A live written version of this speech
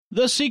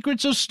The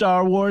Secrets of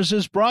Star Wars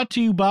is brought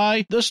to you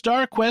by the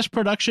Star Quest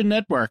Production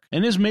Network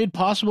and is made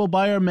possible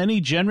by our many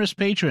generous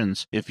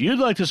patrons. If you'd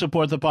like to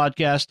support the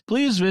podcast,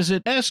 please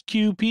visit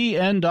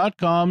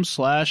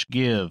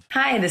sqpn.com/give.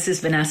 Hi, this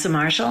is Vanessa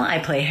Marshall. I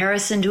play Hera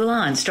Syndulla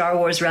on Star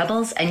Wars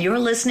Rebels, and you're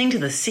listening to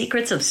the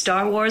Secrets of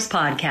Star Wars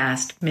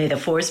podcast. May the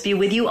Force be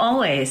with you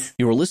always.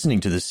 You are listening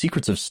to the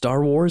Secrets of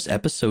Star Wars,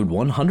 episode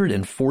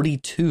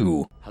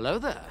 142. Hello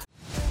there.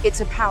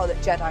 It's a power that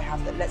Jedi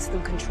have that lets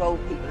them control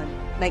people and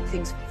make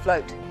things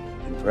float.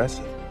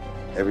 Impressive.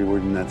 Every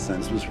word in that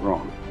sentence was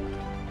wrong.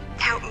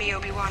 Help me,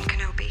 Obi-Wan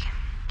Kenobi.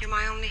 You're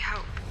my only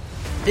hope.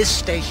 This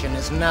station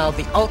is now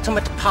the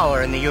ultimate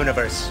power in the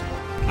universe.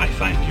 I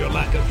find your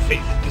lack of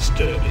faith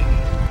disturbing.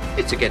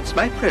 It's against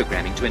my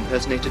programming to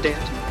impersonate a deity.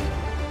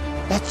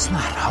 That's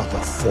not how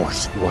the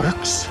Force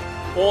works.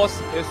 Force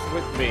is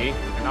with me,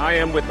 and I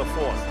am with the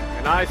Force,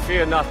 and I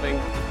fear nothing.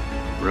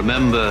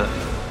 Remember,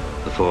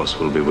 the Force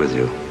will be with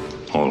you,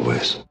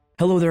 always.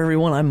 Hello there,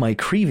 everyone. I'm Mike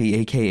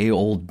Creevy, a.k.a.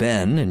 Old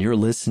Ben, and you're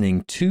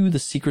listening to The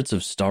Secrets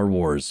of Star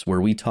Wars,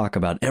 where we talk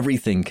about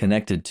everything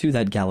connected to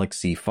that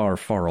galaxy far,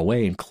 far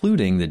away,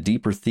 including the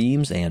deeper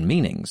themes and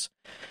meanings.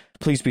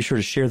 Please be sure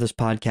to share this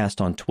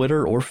podcast on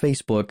Twitter or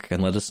Facebook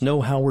and let us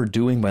know how we're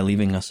doing by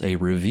leaving us a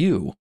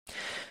review.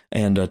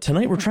 And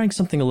tonight we're trying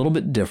something a little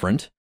bit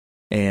different.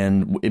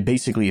 And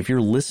basically, if you're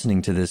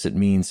listening to this, it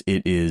means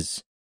it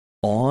is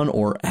on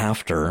or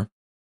after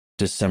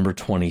December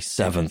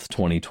 27th,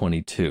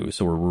 2022.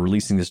 So we're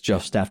releasing this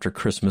just after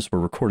Christmas. We're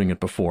recording it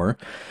before.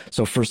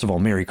 So first of all,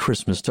 Merry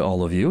Christmas to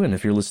all of you. And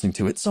if you're listening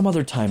to it some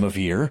other time of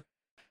year,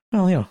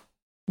 well, you know,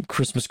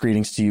 Christmas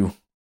greetings to you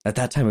at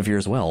that time of year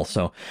as well.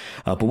 So,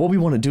 but what we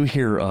want to do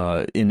here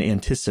in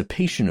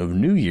anticipation of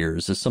New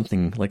Year's is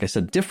something, like I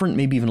said, different,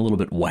 maybe even a little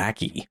bit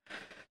wacky.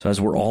 So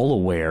as we're all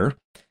aware,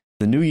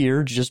 the New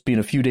Year, just being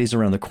a few days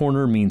around the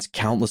corner, means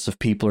countless of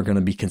people are going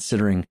to be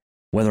considering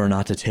whether or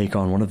not to take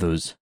on one of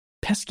those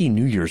pesky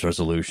New Year's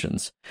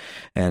resolutions.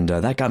 And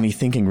that got me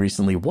thinking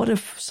recently, what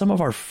if some of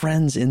our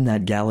friends in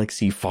that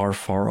galaxy far,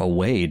 far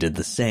away did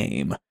the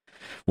same?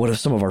 What if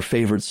some of our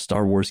favorite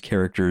Star Wars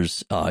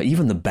characters,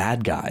 even the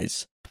bad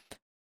guys,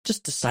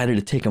 just decided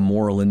to take a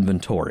moral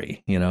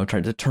inventory, you know,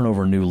 try to turn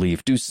over a new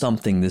leaf, do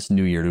something this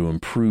new year to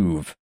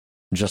improve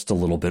just a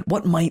little bit?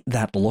 What might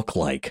that look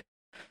like?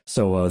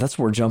 So that's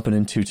what we're jumping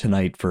into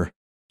tonight for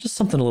just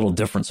something a little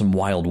different, some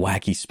wild,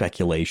 wacky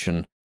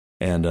speculation.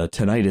 And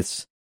tonight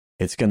it's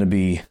going to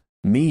be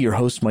me, your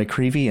host, Mike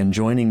Creevy, and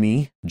joining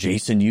me,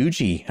 Jason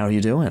Yuji. How are you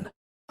doing?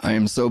 I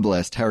am so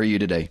blessed. How are you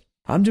today?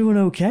 I'm doing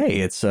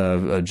okay. It's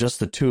just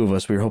the two of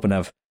us. We were hoping to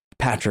have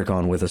Patrick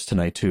on with us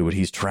tonight, too, but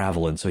he's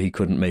traveling, so he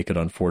couldn't make it,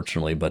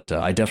 unfortunately. But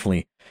I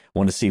definitely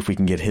want to see if we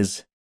can get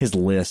his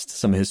list,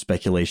 some of his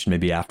speculation,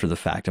 maybe after the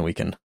fact, and we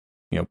can,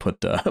 you know, put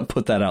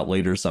that out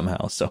later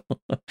somehow. So,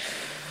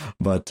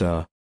 but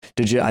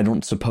did you? I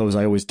don't suppose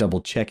I always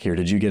double check here.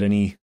 Did you get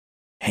any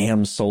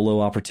ham solo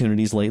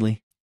opportunities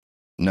lately?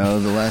 No,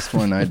 the last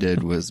one I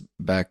did was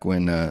back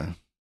when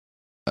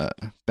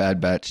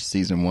Bad Batch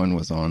Season 1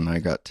 was on. I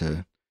got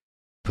to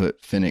put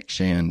Fennec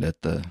Shand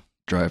at the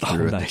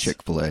drive-thru at the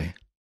Chick-fil-A.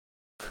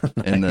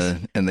 Nice.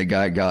 And the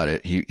guy got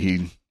it.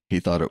 He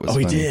thought it was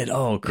funny. He did?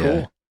 Oh, cool.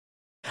 Yeah.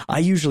 I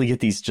usually get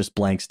these just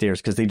blank stares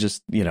because they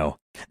just, you know,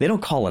 they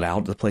don't call it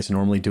out the place I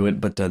normally do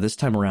it. But this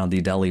time around,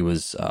 the deli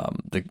was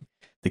the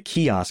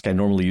kiosk I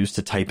normally use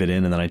to type it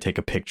in, and then I take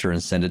a picture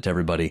and send it to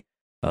everybody.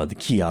 The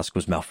kiosk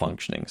was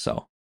malfunctioning,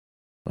 so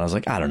I was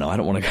like, I don't know, I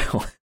don't want to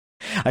go.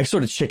 I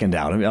sort of chickened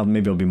out. I mean,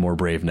 maybe I'll be more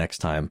brave next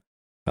time.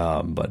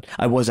 But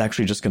I was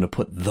actually just going to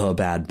put The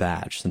Bad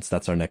Batch, since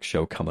that's our next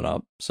show coming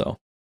up. So,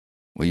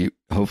 well,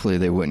 hopefully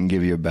they wouldn't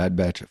give you a bad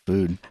batch of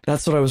food.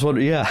 That's what I was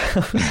wondering. Yeah,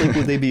 like,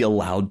 would they be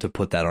allowed to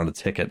put that on a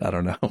ticket? I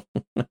don't know.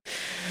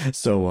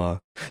 So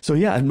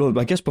yeah.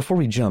 I guess before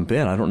we jump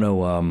in, I don't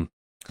know.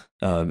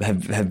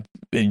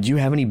 Do you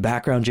have any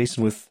background,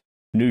 Jason, with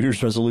New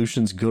Year's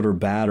resolutions, good or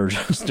bad, or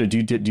just do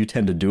you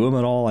tend to do them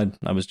at all? I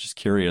was just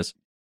curious.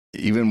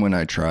 Even when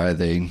I try,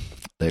 they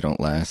don't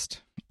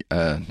last.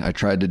 I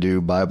tried to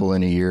do Bible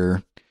in a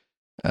year.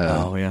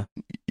 Oh yeah.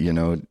 You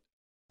know,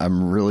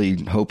 I'm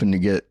really hoping to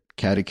get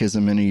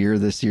Catechism in a year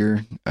this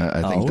year.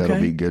 I think that'll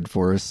be good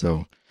for us.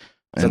 So,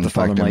 is that the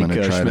Father Mike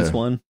Schmitz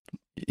one?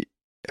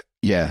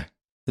 Yeah.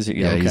 Is it?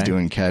 Yeah, he's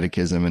doing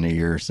Catechism in a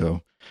year.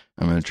 So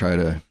I'm going to try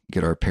to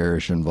get our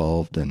parish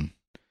involved and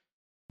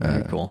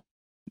very cool.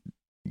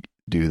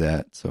 Do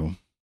that. So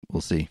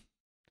we'll see.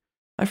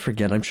 I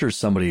forget. I'm sure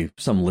some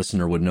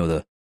listener would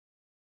know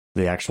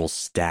the actual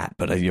stat,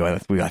 but I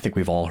think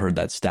we've all heard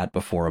that stat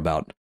before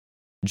about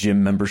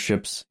gym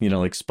memberships, you know,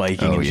 like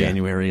spiking in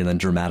January and then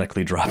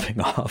dramatically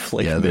dropping off.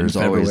 Like there's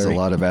always a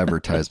lot of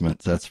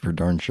advertisements. That's for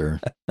darn sure.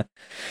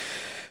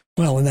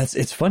 Well, and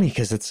it's funny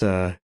because it's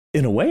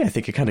in a way, I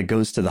think it kind of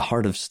goes to the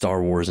heart of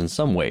Star Wars in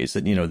some ways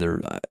that, you know,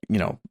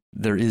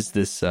 there is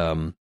this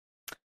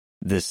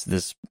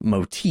this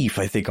motif,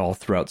 I think, all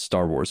throughout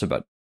Star Wars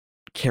about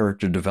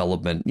character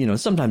development. You know,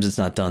 sometimes it's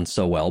not done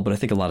so well, but I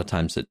think a lot of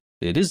times it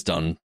is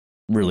done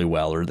really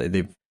well, or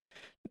they've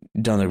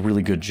done a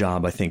really good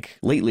job, I think,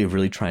 lately of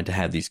really trying to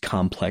have these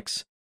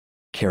complex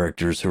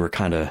characters who are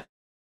kind of,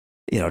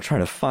 trying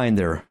to find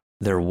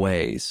their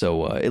way.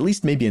 So at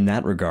least maybe in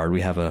that regard,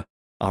 we have a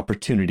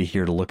opportunity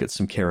here to look at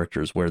some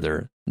characters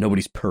where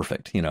nobody's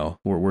perfect.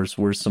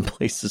 Where's some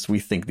places we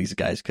think these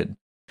guys could,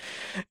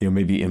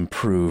 maybe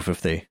improve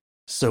if they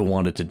so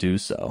wanted to do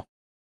so.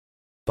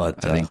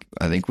 But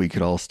I think we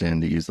could all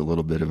stand to use a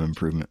little bit of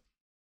improvement.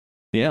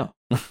 Yeah.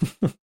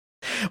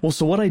 Well,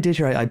 so what I did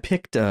here,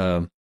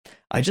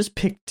 I just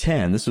picked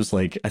 10. This was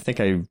like, I think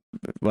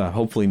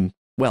hopefully,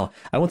 well,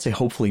 I won't say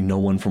hopefully no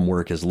one from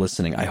work is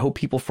listening. I hope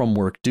people from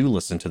work do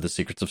listen to the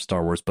Secrets of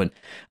Star Wars, but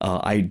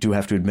I do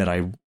have to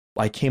admit,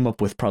 I came up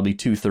with probably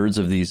 2/3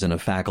 of these in a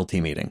faculty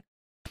meeting.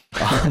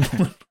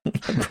 I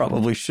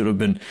probably should have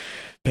been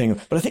paying,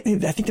 but I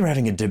think they're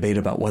having a debate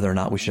about whether or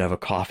not we should have a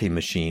coffee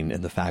machine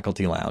in the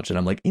faculty lounge. And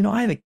I'm like,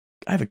 I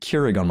have a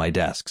Keurig on my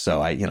desk,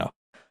 so I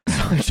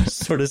just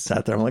sort of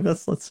sat there. I'm like,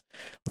 let's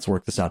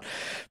work this out.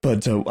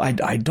 But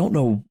I don't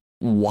know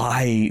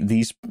why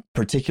these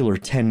particular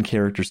 10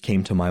 characters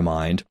came to my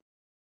mind.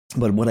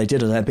 But what I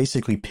did is I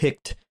basically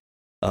picked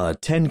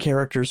 10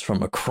 characters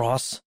from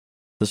across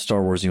the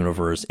Star Wars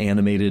universe,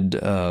 animated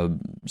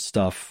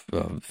stuff,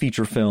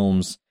 feature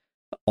films,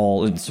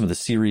 all in some of the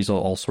series,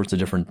 all sorts of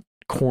different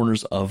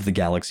corners of the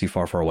galaxy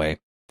far, far away.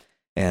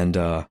 And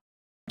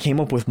came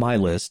up with my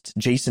list.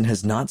 Jason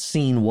has not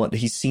seen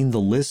he's seen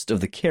the list of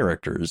the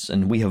characters,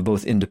 and we have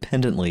both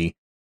independently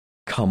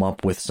come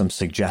up with some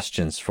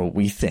suggestions for what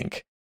we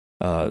think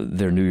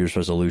their New Year's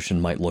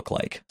resolution might look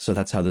like. So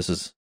that's how this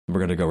is. We're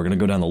going to go. We're going to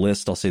go down the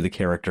list. I'll say the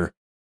character,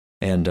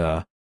 and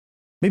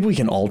maybe we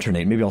can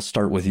alternate. Maybe I'll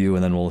start with you,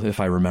 and then if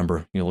I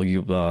remember,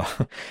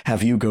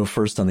 have you go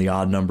first on the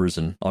odd numbers,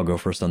 and I'll go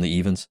first on the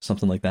evens.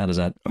 Something like that. Is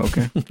that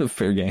okay?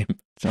 Fair game.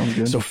 Sounds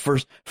good. So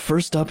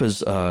first up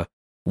is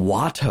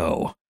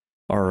Watto,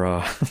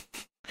 our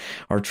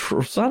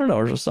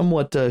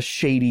somewhat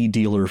shady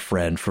dealer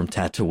friend from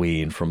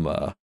Tatooine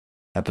from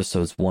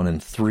episodes 1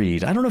 and 3.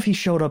 I don't know if he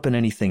showed up in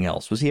anything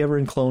else. Was he ever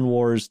in Clone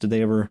Wars? Did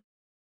they ever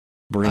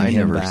bring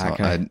him back?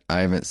 I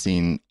haven't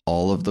seen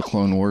all of the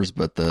Clone Wars,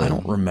 but I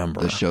don't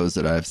remember the shows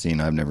that I've seen.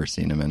 I've never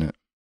seen him in it.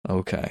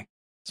 Okay,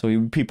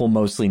 so people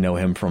mostly know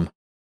him from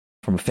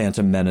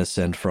Phantom Menace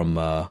and from.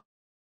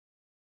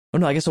 Oh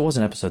no, I guess it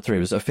wasn't episode 3.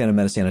 It was a Phantom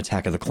Menace and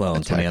Attack of the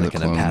Clones when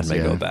Anakin and Padme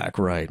go back.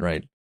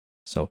 Right.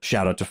 So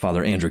shout out to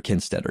Father Andrew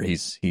Kinstetter.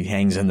 He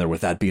hangs in there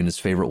with that being his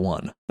favorite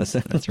one. That's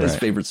his right.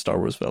 favorite Star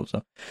Wars film.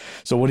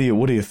 So what do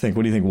you think?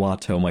 What do you think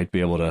Watto might be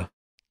able to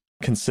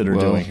consider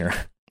doing here?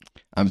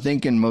 I'm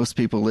thinking most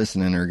people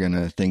listening are going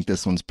to think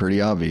this one's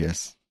pretty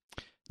obvious.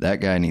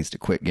 That guy needs to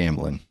quit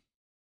gambling.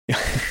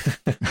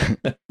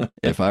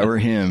 If I were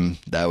him,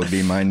 that would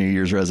be my New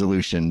Year's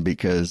resolution,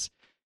 because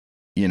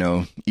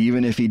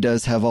even if he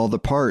does have all the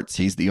parts,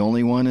 he's the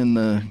only one in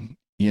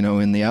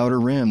the Outer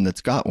Rim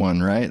that's got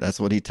one, right? That's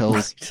what he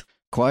tells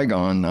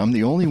Qui-Gon. I'm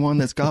the only one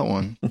that's got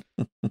one.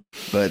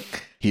 But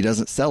he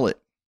doesn't sell it.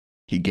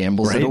 He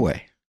gambles it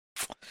away.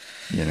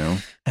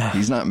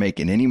 He's not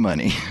making any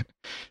money.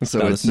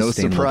 So it's no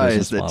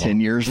surprise that 10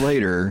 years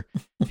later,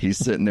 he's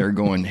sitting there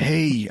going,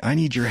 hey, I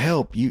need your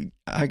help.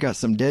 I got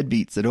some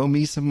deadbeats that owe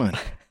me some money.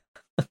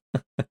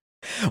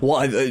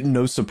 Well,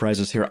 no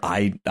surprises here.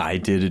 I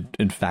did,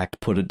 in fact,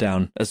 put it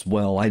down as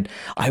well.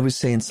 I was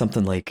saying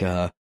something like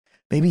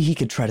maybe he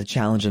could try to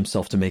challenge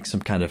himself to make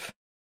some kind of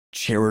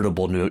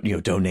charitable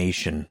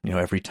donation.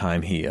 Every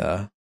time he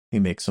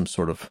makes some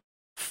sort of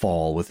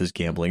fall with his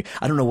gambling.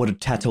 I don't know what a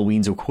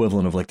Tatooine's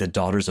equivalent of like the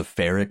Daughters of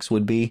Ferrix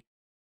would be.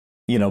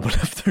 But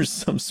if there's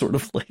some sort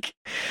of like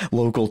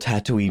local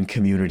Tatooine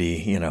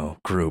community,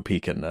 group, he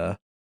can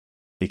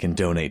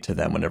donate to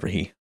them whenever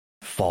he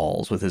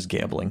falls with his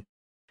gambling.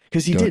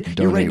 Because he did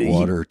donate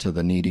water to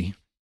the needy.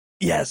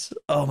 Yes.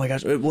 Oh my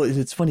gosh. Well,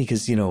 it's funny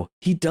because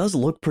he does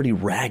look pretty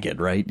ragged,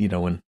 right?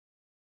 When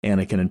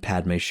Anakin and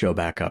Padme show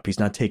back up, he's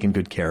not taking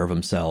good care of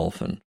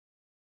himself, and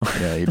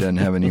yeah, he doesn't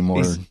have any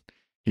more.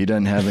 He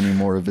doesn't have any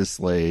more of his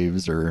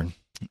slaves or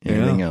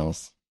anything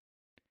else.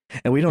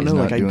 And we don't know.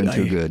 Not doing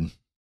too good.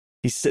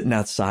 He's sitting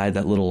outside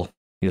that little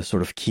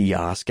sort of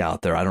kiosk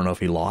out there. I don't know if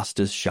he lost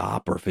his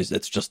shop or if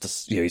it's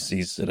just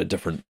he's in a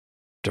different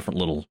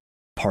little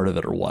part of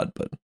it or what,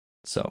 but.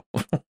 So,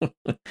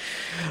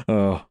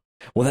 I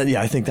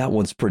think that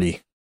one's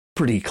pretty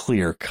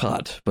clear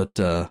cut. But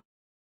the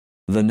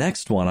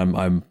next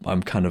one,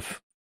 I'm kind of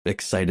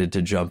excited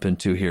to jump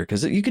into here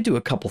because you could do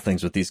a couple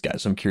things with these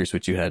guys. So I'm curious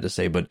what you had to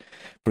say. But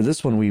for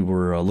this one, we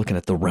were looking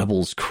at the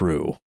Rebels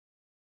crew.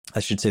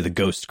 I should say the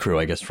Ghost crew,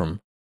 I guess,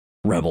 from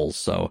Rebels.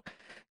 So,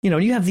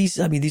 you have these.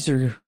 I mean, these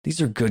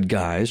are good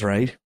guys,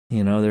 right?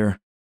 They're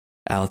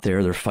out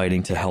there. They're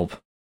fighting to help.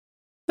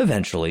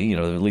 Eventually,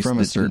 at least from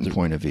a certain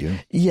point of view.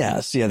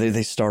 Yes. Yeah.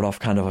 They start off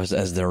kind of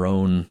as their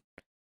own,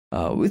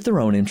 with their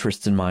own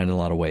interests in mind in a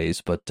lot of ways,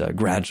 but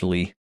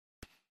gradually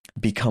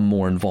become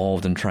more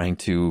involved in trying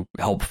to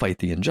help fight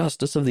the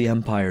injustice of the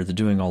Empire. They're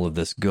doing all of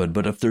this good.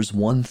 But if there's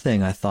one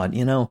thing I thought,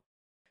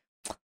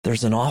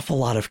 there's an awful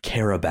lot of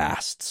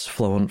carabasts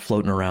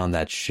floating around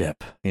that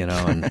ship, you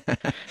know, and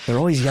they're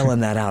always yelling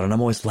that out, and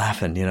I'm always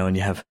laughing, you know, and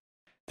you have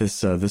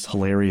this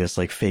hilarious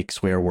like fake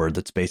swear word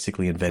that's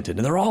basically invented,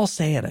 and they're all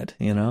saying it,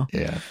 you know?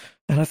 Yeah.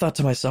 And I thought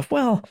to myself,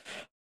 well,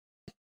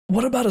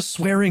 what about a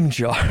swearing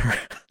jar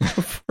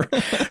for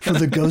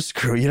the ghost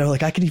crew? You know,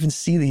 like I could even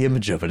see the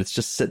image of it. It's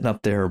just sitting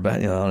up there,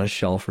 you know, on a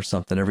shelf or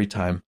something every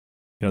time,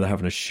 you know, they're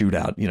having a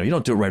shootout. You know, you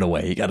don't do it right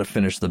away. You got to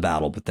finish the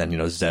battle. But then, you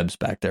know, Zeb's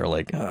back there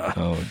like,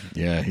 oh,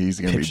 yeah, he's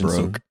going to be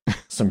broke.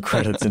 Some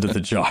credits into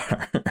the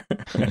jar.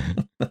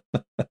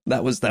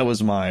 That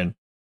was mine.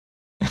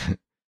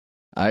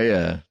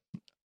 I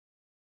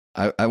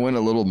went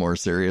a little more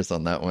serious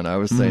on that one. I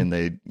was saying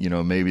they, you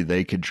know, maybe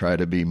they could try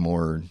to be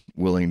more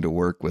willing to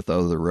work with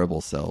other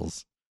rebel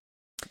cells.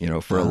 You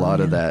know, for a lot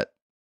of that,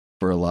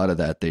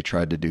 they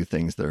tried to do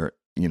things their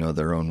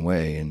own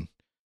way. And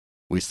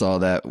we saw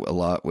that a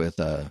lot with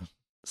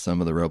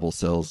some of the rebel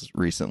cells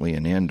recently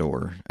in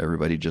Andor.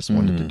 Everybody just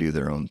wanted to do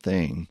their own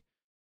thing.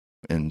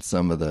 And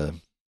some of the,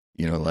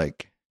 you know,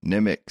 like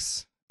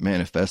Nemik's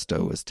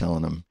manifesto was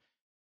telling them,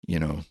 you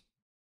know,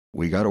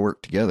 we got to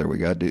work together.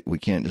 We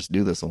can't just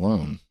do this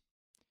alone.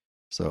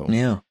 So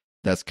yeah,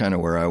 that's kind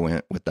of where I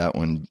went with that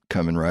one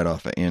coming right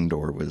off of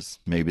Andor, was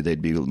maybe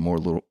they'd be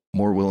more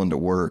willing to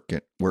work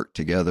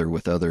together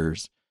with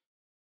others.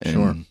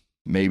 And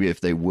maybe if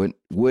they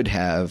would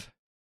have,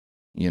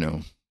 you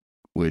know,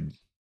 would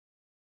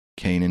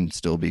Kanan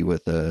still be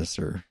with us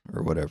or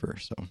whatever.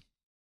 So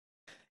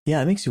yeah,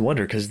 it makes you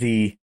wonder, because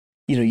you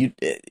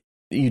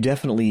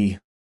definitely,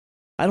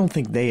 I don't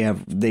think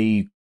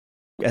they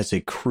as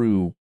a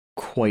crew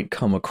quite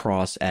come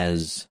across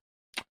as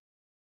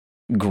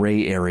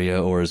gray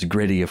area or as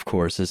gritty, of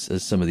course,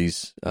 as some of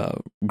these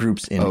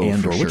groups in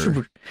Andor,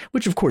 sure.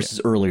 which of course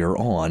is earlier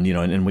on, you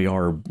know, and we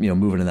are, you know,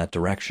 moving in that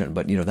direction.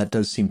 But, you know, that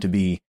does seem to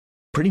be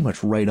pretty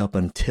much right up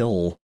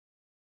until,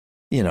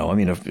 you know, I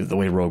mean, the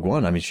way Rogue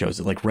One, I mean, shows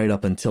it, like right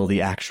up until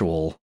the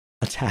actual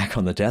attack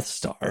on the Death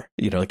Star.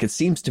 You know, like it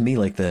seems to me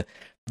like the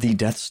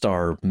Death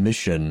Star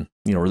mission,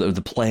 you know, or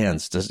the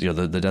plans, you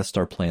know, the Death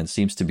Star plan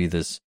seems to be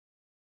this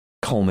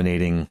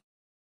culminating,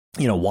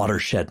 you know,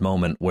 watershed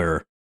moment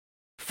where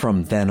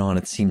from then on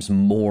it seems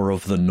more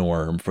of the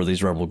norm for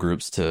these rebel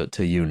groups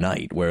to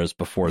unite, whereas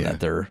before that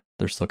they're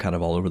still kind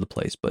of all over the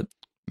place. But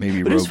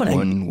maybe Rogue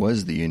One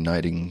was the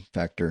uniting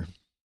factor.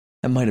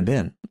 It might have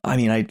been. I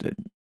mean,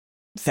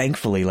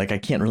 thankfully, like I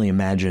can't really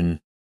imagine,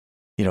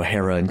 you know,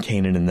 Hera and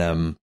Kanan and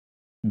them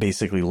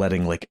basically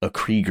letting like a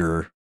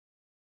Krieger,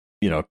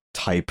 you know,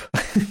 type,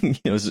 you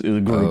know,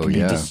 a group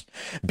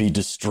be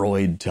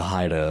destroyed to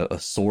hide a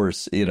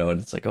source, you know,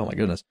 and it's like, oh my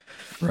goodness.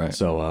 Right.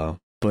 So,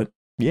 but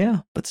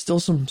but still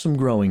some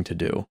growing to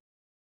do.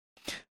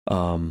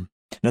 Now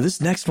this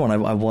next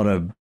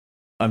one,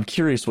 I'm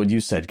curious what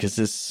you said, because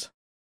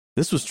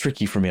this was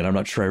tricky for me, and I'm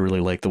not sure I really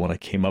like the one I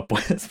came up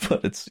with,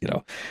 but it's, you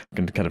know, I'm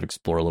going to kind of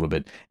explore a little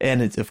bit.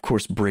 And it, of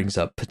course, brings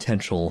up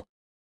potential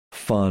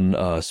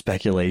fun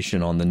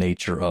speculation on the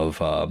nature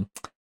of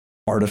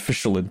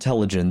artificial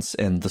intelligence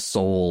and the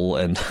soul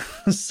and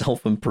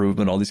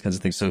self-improvement, all these kinds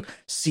of things. So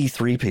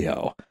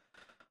C-3PO.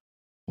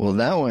 Well,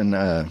 that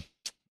one,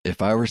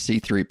 if I were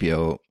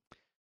C-3PO,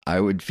 I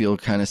would feel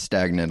kind of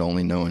stagnant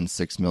only knowing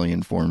 6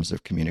 million forms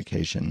of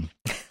communication.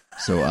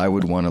 So I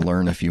would want to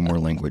learn a few more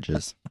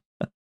languages.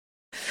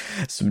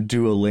 Some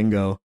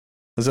Duolingo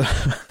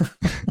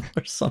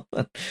or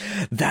something.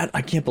 That,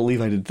 I can't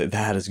believe I did that.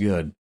 That is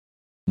good.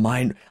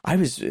 Mine,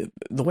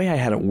 the way I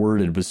had it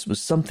worded was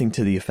something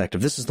to the effect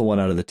of, this is the one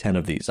out of the 10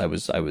 of these I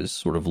was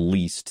sort of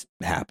least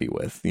happy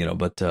with, you know,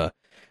 but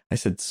I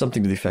said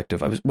something to the effect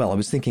of, I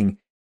was thinking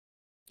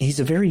he's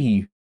a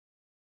very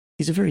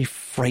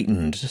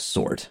frightened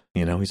sort,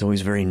 you know, he's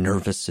always very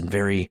nervous and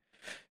very,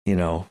 you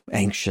know,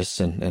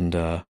 anxious and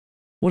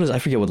I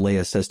forget what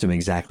Leia says to him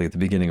exactly at the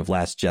beginning of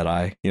Last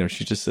Jedi. You know,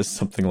 she just says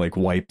something like,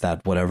 wipe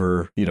that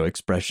whatever, you know,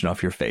 expression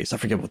off your face. I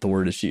forget what the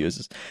word is she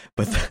uses,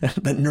 but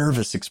that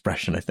nervous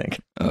expression, I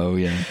think. Oh,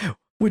 yeah.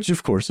 Which,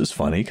 of course, is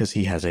funny because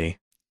he has a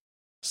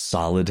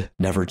solid,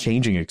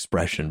 never-changing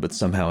expression, but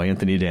somehow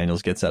Anthony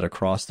Daniels gets that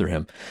across through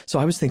him. So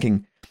I was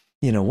thinking,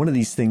 you know, one of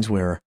these things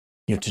where,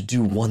 you know, to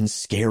do one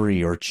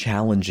scary or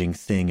challenging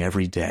thing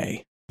every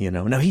day, you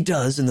know. Now, he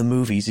does in the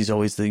movies. He's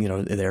always, you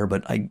know, there,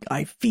 but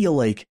I feel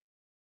like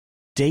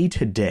day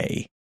to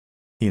day,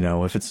 you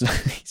know, if it's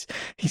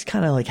he's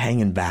kind of like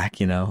hanging back,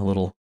 you know, a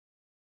little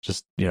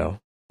just, you know,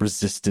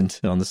 resistant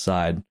on the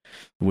side,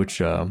 which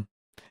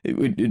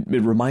it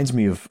reminds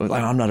me of,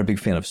 I'm not a big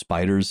fan of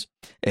spiders,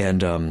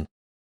 and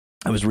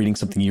I was reading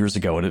something years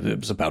ago, and it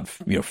was about,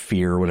 you know,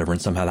 fear or whatever,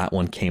 and somehow that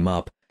one came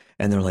up,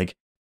 and they're like,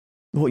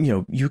 well, you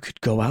know, you could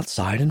go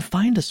outside and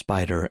find a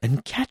spider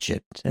and catch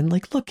it and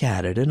like look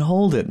at it and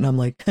hold it, and I'm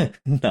like,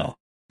 no.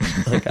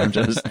 Like, I'm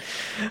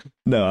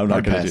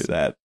not going to do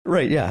that.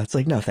 Right. Yeah. It's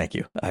like, no, thank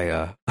you.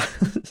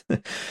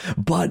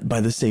 But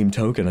by the same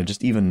token, I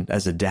just, even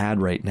as a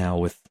dad right now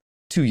with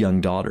 2 young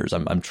daughters,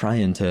 I'm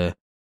trying to,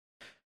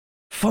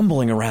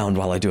 fumbling around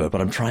while I do it,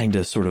 but I'm trying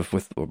to sort of,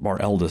 with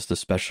our eldest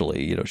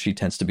especially, you know, she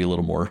tends to be a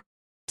little more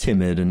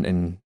timid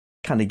and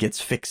kind of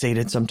gets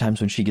fixated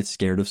sometimes when she gets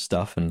scared of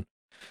stuff. And,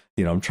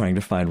 I'm trying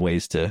to find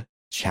ways to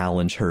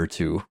challenge her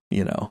to,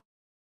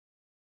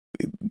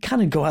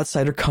 kind of go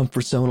outside her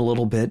comfort zone a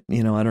little bit.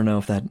 I don't know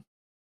if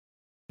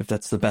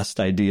that's the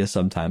best idea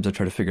sometimes. I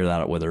try to figure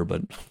that out with her,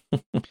 but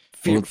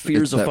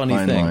fear's a funny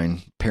thing.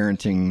 Line.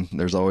 Parenting,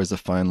 there's always a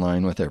fine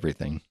line with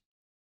everything.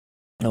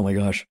 Oh my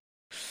gosh.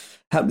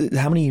 How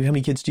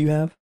many kids do you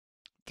have?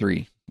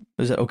 3.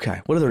 Is that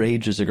okay? What are their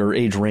ages or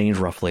age range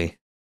roughly?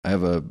 I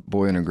have a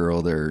boy and a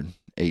girl. They're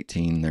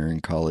 18. They're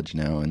in college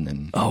now. And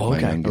then my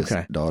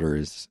youngest daughter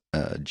is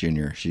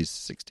junior. She's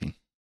 16.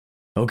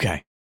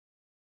 Okay.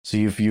 So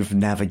you've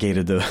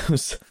navigated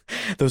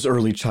those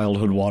early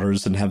childhood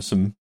waters and have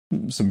some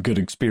good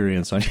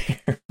experience on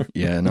here.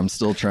 Yeah, and I'm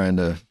still trying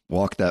to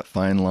walk that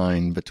fine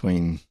line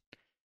between,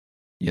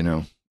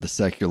 the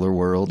secular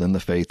world and the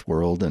faith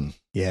world, and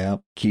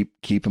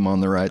keep them on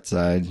the right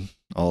side,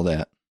 all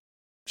that.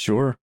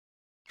 Sure.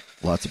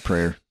 Lots of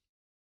prayer.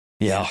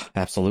 Yeah,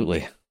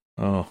 absolutely.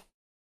 Oh,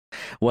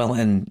 well,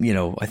 and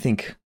I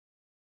think,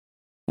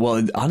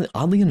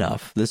 oddly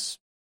enough,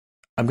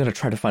 I'm going to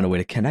try to find a way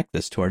to connect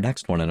this to our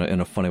next one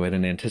in a funny way I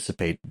didn't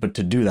anticipate. But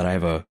to do that, I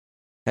have a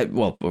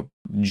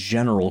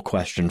general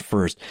question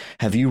first.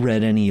 Have you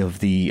read any of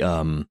the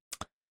how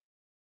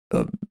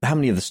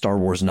many of the Star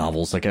Wars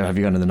novels? Like, have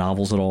you gotten into the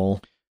novels at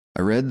all?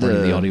 I read the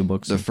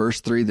audiobooks, the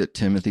first 3 that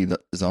Timothy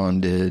Zahn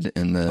did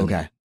in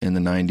the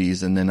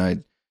 90s, and then I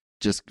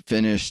just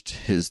finished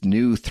his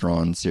new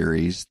Thrawn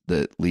series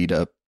that lead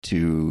up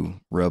to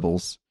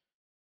Rebels.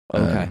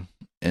 Okay,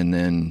 and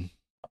then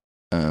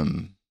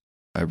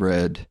I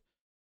read,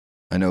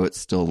 I know it's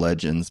still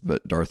Legends,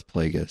 but Darth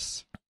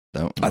Plagueis.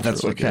 That one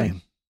that's really okay.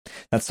 Good.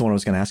 That's the one I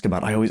was going to ask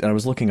about. I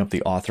was looking up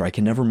the author. I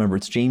can never remember.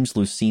 It's James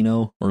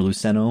Luceno.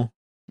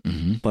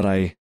 Mm-hmm.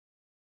 But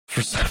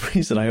for some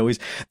reason,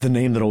 the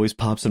name that always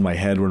pops in my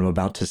head when I'm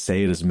about to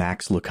say it is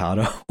Max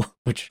Lucado,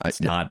 which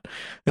it's not.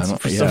 I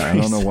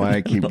don't know why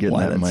I keep getting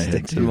that in my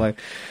head too. I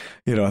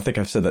think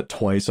I've said that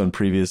twice on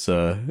previous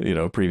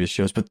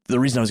shows. But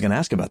the reason I was going to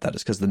ask about that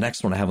is because the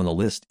next one I have on the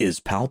list is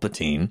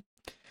Palpatine.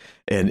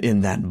 And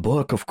in that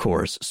book, of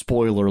course,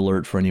 spoiler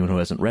alert for anyone who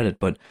hasn't read it,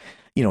 but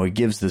it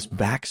gives this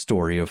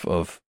backstory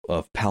of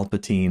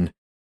Palpatine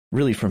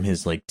really from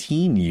his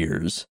teen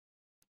years.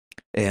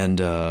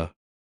 And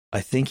I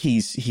think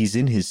he's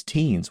in his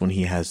teens when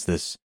he has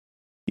this,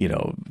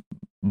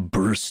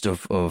 burst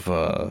of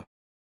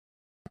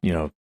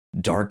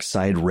dark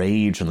side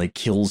rage and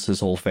kills his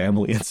whole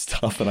family and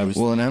stuff. And I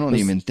don't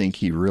even think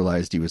he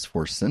realized he was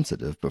force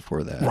sensitive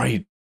before that.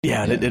 Right.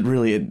 Yeah. And it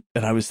really,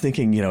 and I was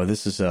thinking,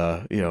 this is,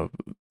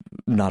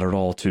 not at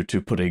all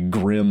to put a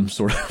grim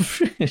sort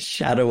of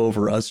shadow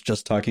over us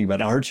just talking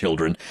about our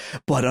children.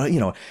 But,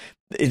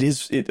 it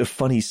is a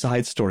funny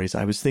side stories.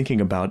 I was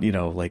thinking about,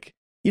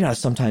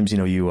 sometimes,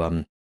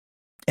 you,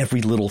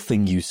 every little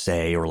thing you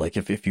say, or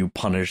if you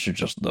punish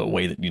just the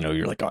way that,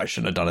 you're like, oh, I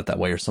shouldn't have done it that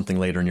way or something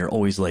later. And you're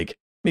always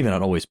maybe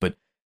not always, but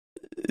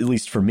at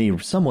least for me,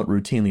 somewhat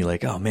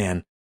routinely oh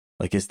man,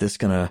 is this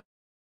gonna,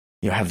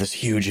 have this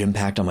huge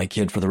impact on my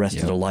kid for the rest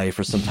of their life?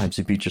 Or sometimes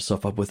you beat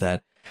yourself up with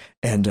that.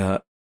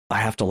 And, I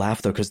have to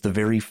laugh though, because the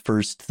very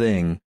first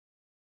thing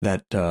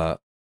that,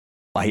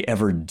 I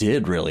ever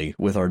did really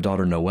with our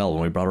daughter Noelle,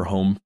 when we brought her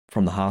home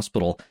from the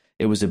hospital,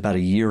 it was about a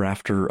year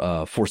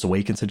after, Force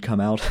Awakens had come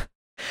out.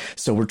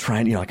 So we're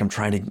trying, I'm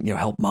trying to,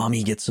 help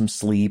mommy get some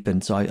sleep.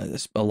 And so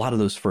a lot of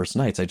those first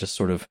nights, I just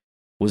sort of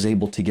was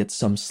able to get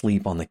some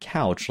sleep on the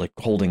couch,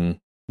 holding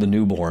the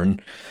newborn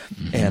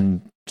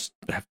and just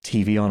have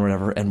TV on or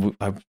whatever. And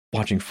I'm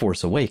watching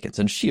Force Awakens,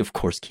 and she, of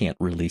course, can't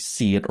really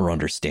see it or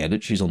understand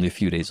it. She's only a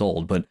few days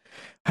old, but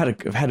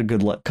I've had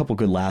a couple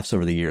good laughs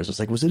over the years. It's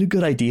was it a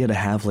good idea to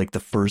have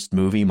the first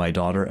movie my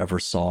daughter ever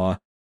saw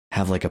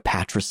have a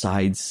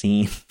patricide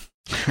scene?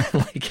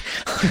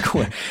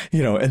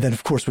 And then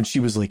of course when she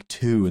was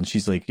 2 and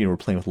she's we're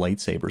playing with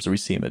lightsabers, or we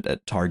see him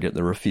at Target,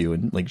 there were a few,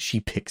 and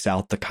she picks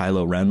out the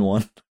Kylo Ren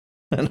one,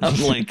 and I'm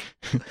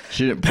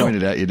she didn't point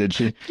it at you, did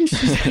she?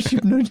 she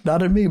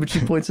not at me, but she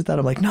points at that.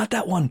 I'm not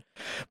that one.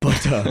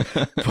 But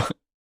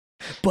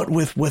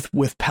with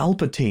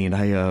Palpatine,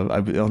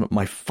 I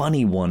my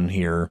funny one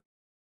here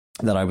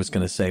that I was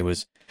going to say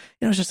was,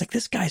 it's just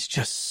this guy's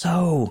just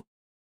so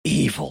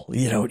evil,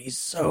 and he's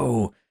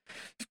so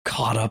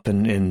caught up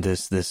in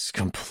this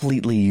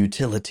completely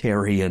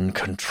utilitarian,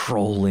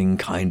 controlling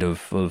kind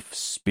of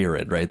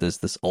spirit, right?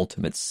 This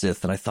ultimate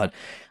Sith. And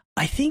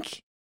I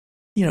think,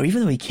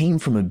 even though he came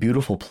from a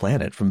beautiful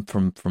planet from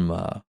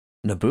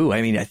Naboo,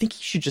 I think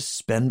he should just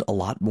spend a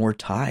lot more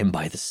time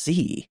by the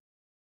sea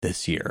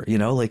this year.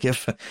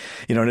 If,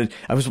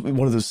 I was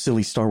one of those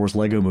silly Star Wars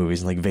Lego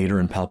movies, and Vader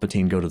and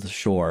Palpatine go to the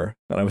shore.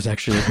 And I was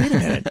actually wait a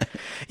minute,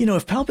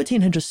 if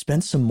Palpatine had just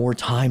spent some more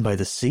time by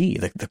the sea,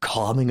 the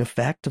calming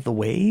effect of the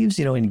waves,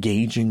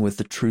 engaging with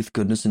the truth,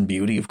 goodness, and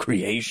beauty of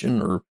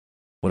creation, or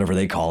whatever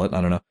they call it.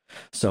 I don't know.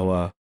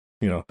 So,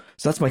 so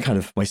that's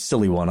my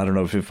silly one. I don't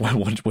know if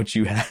what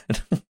you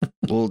had.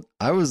 Well,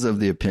 I was of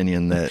the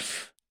opinion that,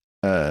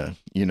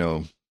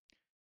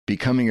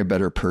 becoming a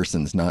better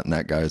person's not in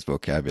that guy's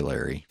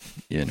vocabulary,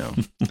 you know.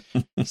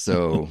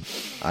 So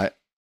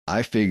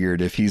I figured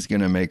if he's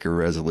going to make a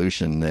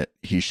resolution that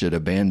he should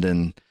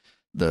abandon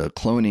the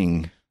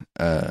cloning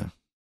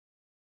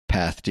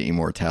path to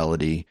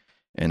immortality,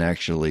 and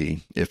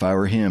actually, if I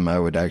were him, I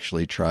would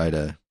actually try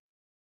to,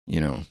 you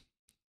know,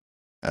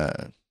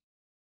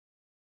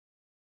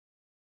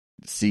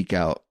 seek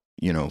out,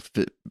 you know,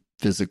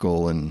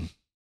 physical and,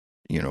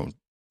 you know,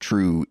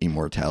 true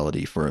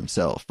immortality for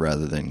himself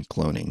rather than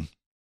cloning.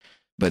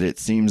 But it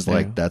seems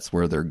like that's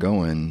where they're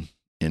going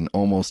in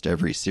almost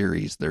every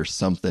series. There's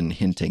something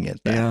hinting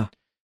at that,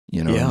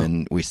 you know,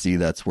 and we see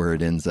that's where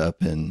it ends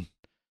up in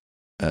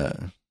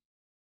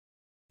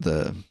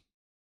the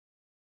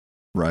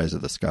Rise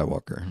of the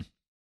Skywalker.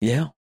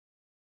 Yeah.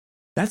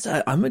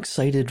 I'm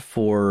excited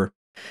for,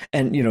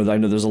 and, you know, I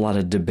know there's a lot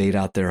of debate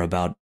out there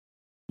about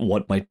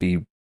what might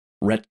be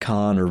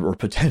retcon or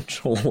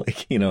potential,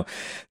 like, you know,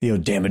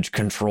 damage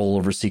control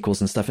over sequels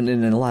and stuff. And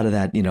a lot of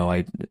that, you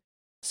know,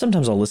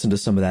 sometimes I'll listen to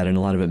some of that and a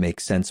lot of it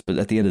makes sense. But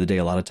at the end of the day,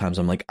 a lot of times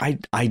I'm like,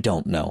 I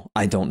don't know.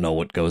 I don't know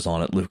what goes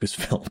on at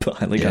Lucasfilm.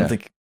 I don't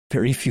think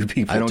very few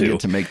people do. I don't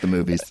get to make the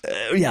movies.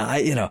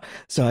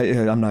 So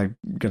I'm not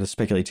going to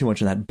speculate too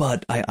much on that.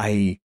 But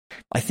I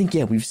think,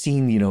 we've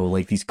seen, you know,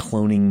 like these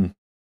cloning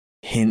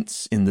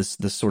hints in this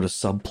sort of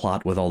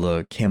subplot with all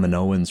the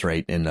Kaminoans,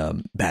 right,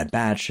 in Bad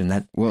Batch, and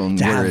that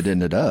where it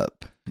ended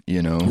up,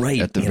 you know,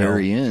 right at the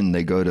very end,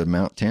 they go to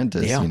Mount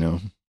Tantus, you know,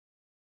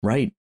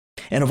 right.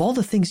 And of all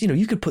the things, you know,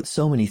 you could put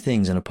so many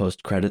things in a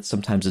post credits.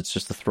 Sometimes it's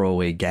just a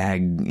throwaway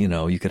gag. You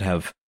know, you could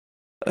have,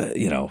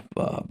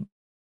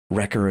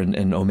 Wrecker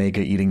and Omega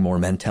eating more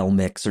Mentel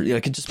mix, or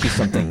it could just be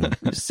something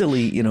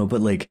silly, you know.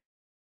 But like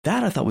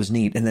that, I thought was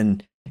neat. And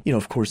then, you know,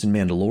 of course, in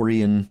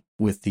Mandalorian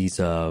with these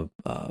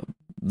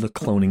the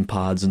cloning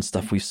pods and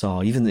stuff we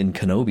saw, even in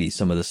Kenobi,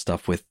 some of the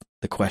stuff with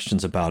the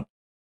questions about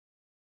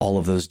all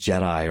of those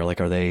Jedi, or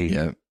like, are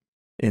they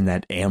in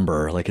that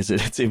amber? Like,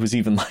 it was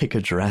even like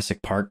a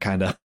Jurassic Park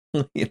kind of,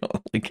 you know,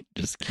 like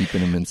just keeping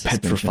them in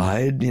suspension.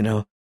 Petrified, you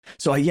know.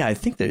 So I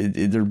think that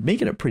they're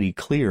making it pretty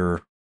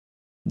clear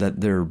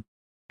that they're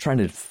trying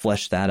to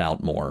flesh that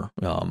out more.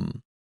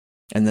 And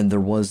then there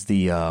was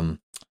the,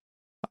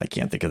 I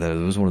can't think of that. It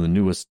was one of the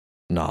newest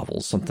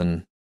novels,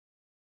 something,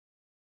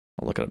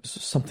 I'll look it up,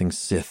 something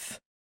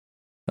Sith.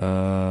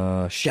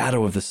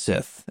 Shadow of the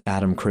Sith,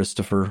 Adam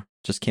Christopher,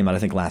 just came out, I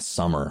think, last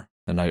summer.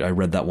 And I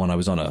read that one. I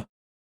was did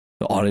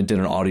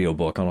an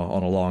audiobook on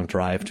a long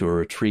drive to a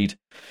retreat.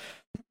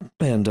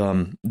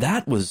 And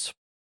that was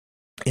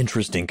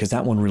interesting because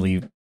that one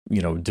really,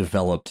 you know,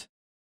 developed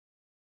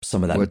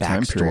some of that what backstory.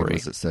 Time period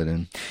was it set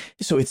in?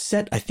 So it's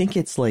set, I think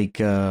it's like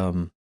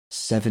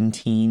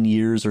 17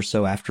 years or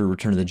so after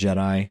Return of the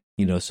Jedi,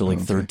 you know, so like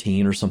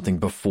 13 or something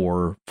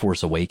before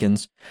Force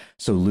Awakens.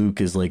 So Luke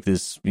is like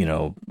this, you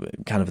know,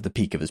 kind of at the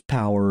peak of his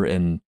power,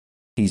 and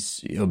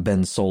he's, you know,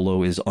 Ben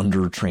Solo is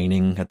under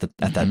training at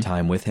that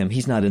time with him.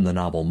 He's not in the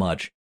novel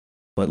much,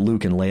 but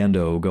Luke and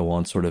Lando go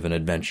on sort of an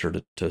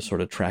adventure to sort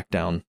of track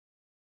down.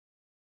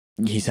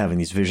 He's having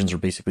these visions, or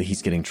basically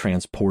he's getting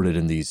transported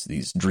in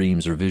these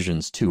dreams or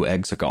visions to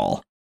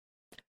Exegol.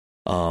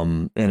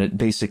 And it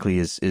basically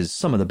is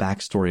some of the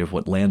backstory of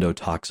what Lando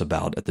talks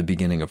about at the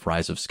beginning of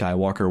Rise of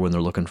Skywalker when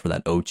they're looking for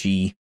that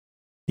Ochi,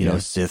 you know,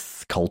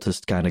 Sith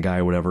cultist kind of guy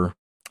or whatever,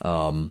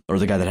 or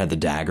the guy that had the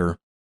dagger.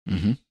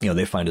 You know,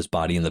 they find his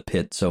body in the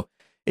pit. So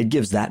it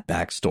gives that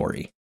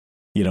backstory,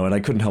 you know, and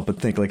I couldn't help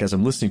but think, like, as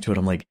I'm listening to it,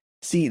 I'm like,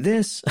 see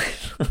this,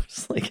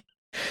 it's like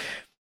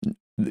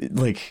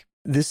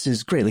this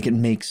is great. Like, it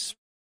makes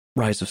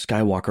Rise of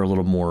Skywalker a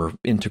little more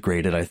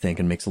integrated, I think,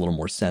 and makes a little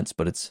more sense.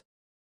 But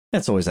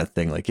that's always that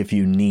thing. Like, if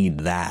you need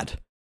that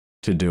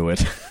to do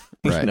it,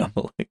 right? You know,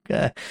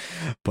 like,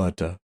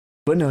 but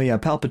no, yeah,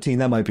 Palpatine,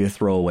 that might be a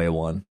throwaway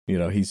one. You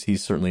know, he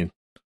certainly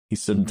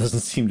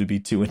doesn't seem to be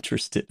too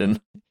interested in.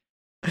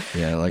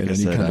 Yeah, like I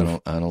said,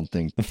 I don't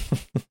think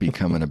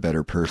becoming a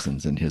better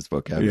person's in his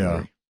vocabulary.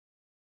 Yeah.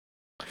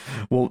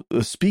 Well,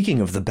 speaking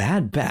of the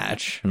Bad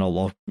Batch, and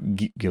I'll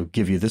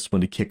give you this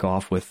one to kick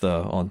off with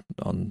on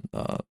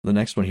the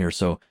next one here.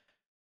 So,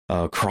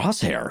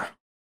 Crosshair,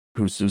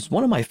 who's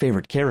one of my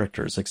favorite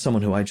characters, like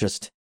someone who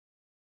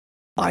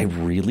I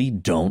really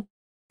don't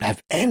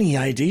have any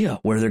idea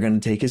where they're going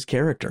to take his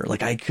character.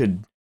 Like,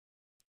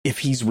 if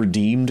he's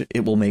redeemed,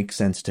 it will make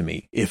sense to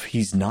me. If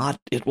he's not,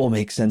 it will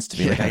make sense to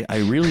me. Like, I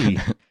really,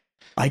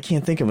 I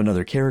can't think of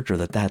another character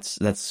that's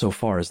so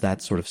far as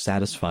that sort of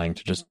satisfying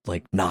to just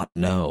like not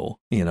know,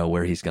 you know,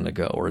 where he's going to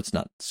go, or it's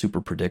not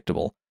super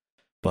predictable.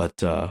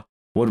 But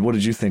what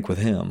did you think with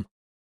him?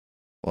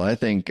 Well, I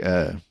think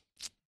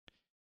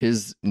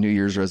his New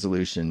Year's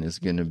resolution is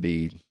going to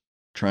be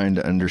trying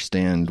to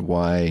understand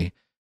why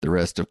the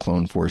rest of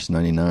Clone Force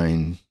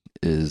 99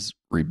 is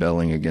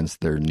rebelling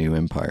against their new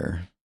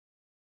empire.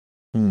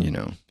 You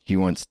know, he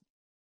wants,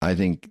 I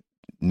think,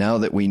 now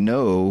that we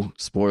know,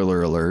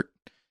 spoiler alert,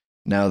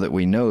 now that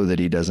we know that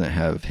he doesn't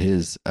have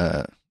his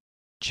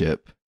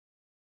chip,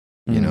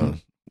 you know,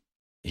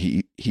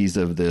 he's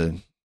of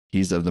the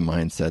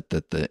mindset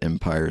that the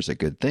empire is a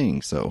good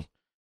thing. So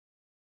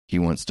he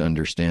wants to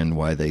understand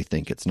why they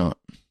think it's not.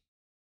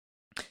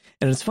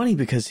 And it's funny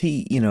because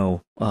he,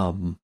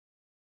 I'll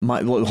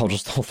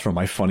throw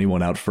my funny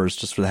one out first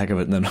just for the heck of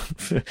it, and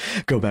then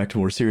go back to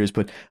more serious.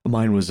 But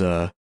mine was,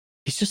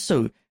 he's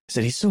so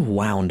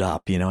wound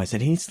up, I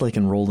said he needs to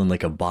enroll in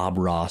a Bob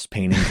Ross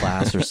painting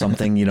class or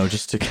something,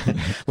 just to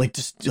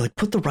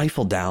put the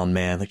rifle down,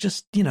 man.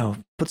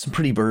 Put some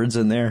pretty birds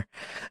in there,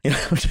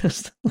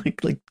 just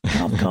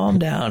calm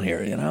down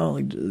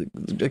here,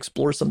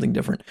 explore something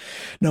different.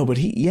 No, but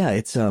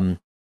it's,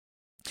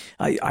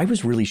 I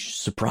was really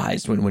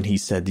surprised when he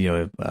said,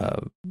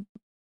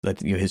 that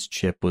his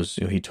chip was,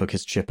 he took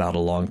his chip out a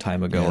long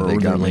time ago. Yeah, they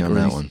got me on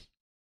that one.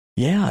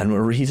 Yeah,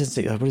 and he didn't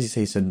say, what does he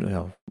say? He said,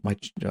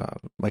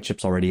 my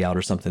chip's already out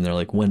or something. They're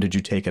like, when did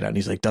you take it out? And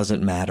he's like,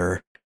 doesn't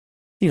matter.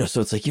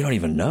 So it's you don't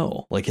even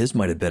know. His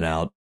might have been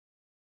out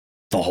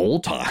the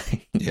whole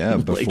time. Yeah,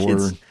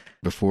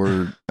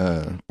 before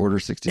Order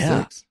 66.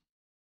 Yeah,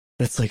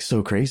 that's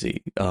so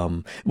crazy.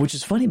 Which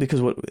is funny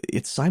because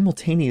it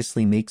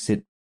simultaneously makes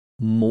it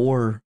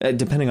more,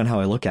 depending on how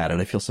I look at it,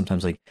 I feel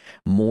sometimes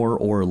more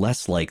or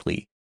less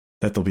likely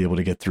that they'll be able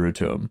to get through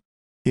to him.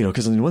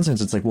 Because in one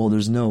sense, it's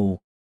there's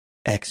no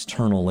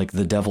external,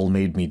 the devil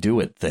made me do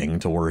it thing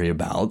to worry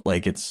about.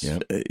 It's,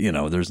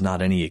 there's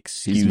not any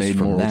excuse. He's made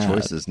moral that.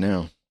 Choices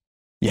now.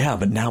 Yeah,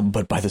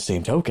 but by the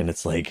same token,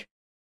 it's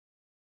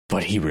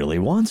but he really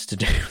wants to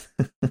do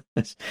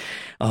this.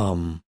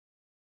 And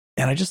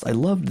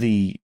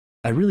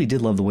I really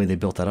did love the way they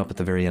built that up at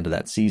the very end of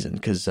that season,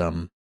 because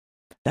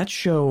that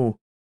show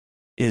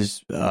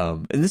is,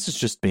 and this is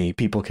just me,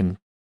 people can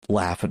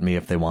laugh at me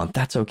if they want.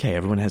 That's okay.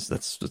 Everyone has,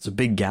 it's a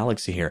big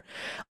galaxy here.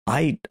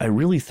 I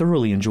really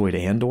thoroughly enjoyed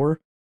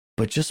Andor,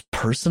 but just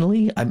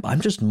personally, I'm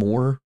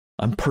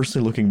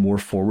personally looking more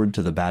forward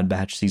to the Bad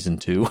Batch season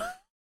 2.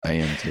 I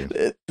am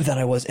too. Than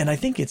I was. And I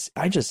think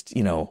I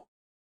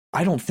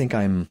don't think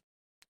I'm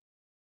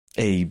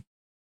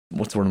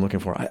what's the word I'm looking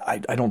for? I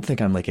don't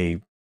think I'm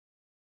a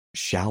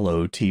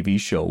shallow TV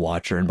show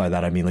watcher. And by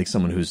that, I mean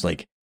someone who's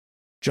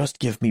just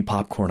give me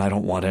popcorn. I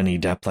don't want any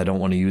depth. I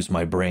don't want to use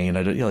my brain.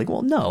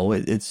 Well, no,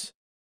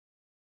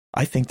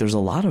 I think there's a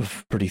lot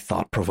of pretty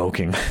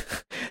thought-provoking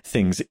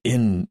things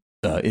in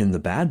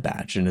the Bad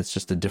Batch, and it's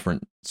just a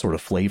different sort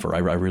of flavor.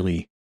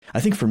 I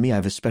think for me,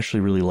 I've especially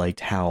really liked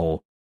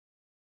how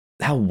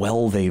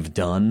well they've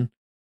done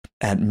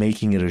at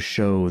making it a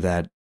show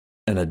that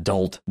an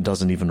adult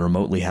doesn't even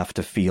remotely have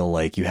to feel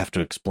like you have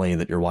to explain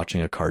that you're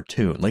watching a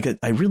cartoon.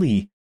 I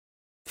really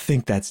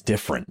think that's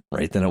different,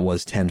 right, than it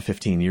was 10,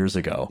 15 years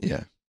ago.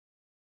 Yeah.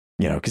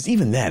 Because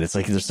even then, it's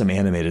there's some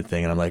animated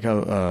thing, and I'm like, what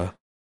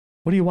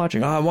are you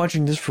watching? Oh, I'm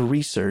watching this for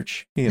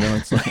research.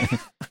 It's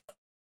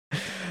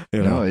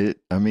No,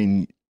 I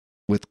mean,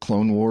 with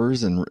Clone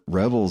Wars and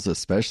Rebels,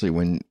 especially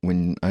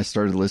when I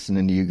started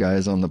listening to you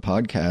guys on the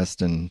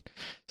podcast and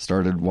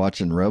started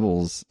watching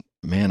Rebels,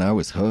 man, I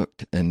was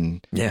hooked.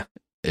 And yeah,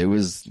 it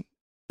was,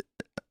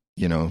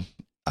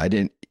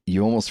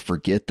 you almost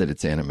forget that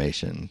it's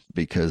animation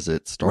because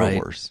it's Star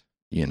Wars,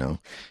 Yeah.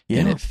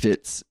 And it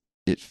fits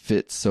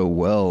so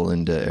well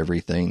into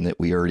everything that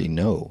we already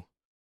know.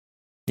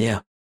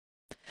 Yeah.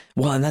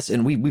 Well,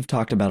 and we've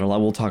talked about it a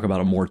lot. We'll talk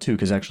about it more too,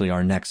 because actually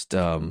our next,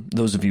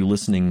 those of you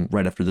listening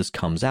right after this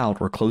comes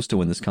out, or close to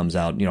when this comes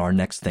out, our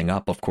next thing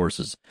up, of course,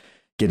 is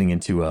getting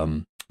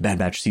into Bad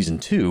Batch season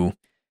 2,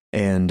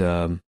 and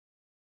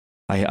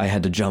I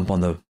had to jump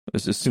on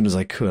as soon as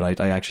I could.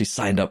 I actually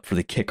signed up for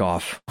the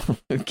kickoff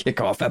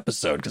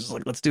episode because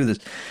let's do this.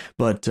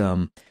 But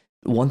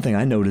one thing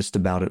I noticed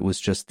about it was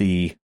just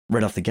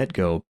right off the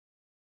get-go,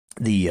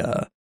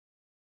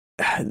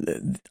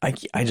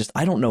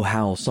 I don't know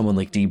how someone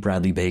like D.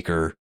 Bradley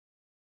Baker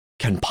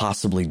can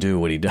possibly do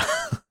what he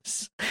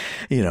does,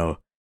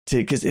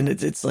 because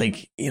it's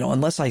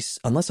unless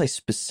I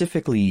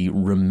specifically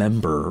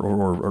remember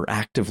or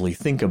actively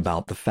think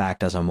about the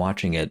fact as I'm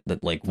watching it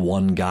that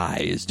one guy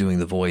is doing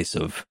the voice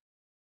of,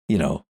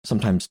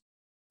 sometimes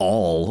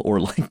all or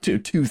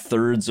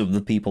 2/3 of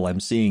the people I'm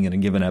seeing in a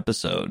given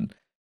episode.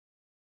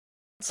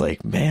 It's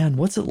man,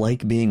 what's it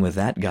like being with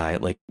that guy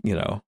at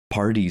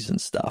parties and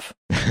stuff?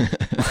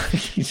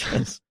 He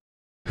just,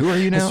 who are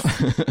you now?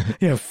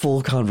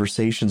 Full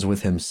conversations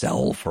with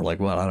himself or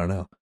what, I don't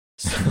know.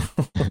 So,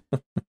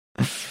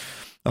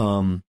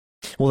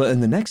 well,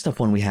 and the next up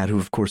one we had, who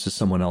of course is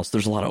someone else.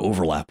 There's a lot of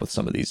overlap with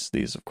some of these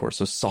of course.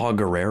 So Saw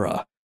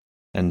Gerrera,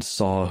 and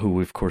Saw, who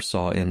we of course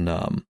saw in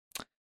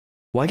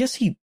well, I guess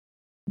he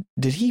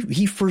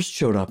first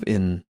showed up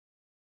in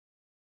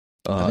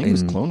I think it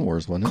was Clone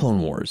Wars, wasn't it?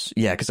 Clone Wars.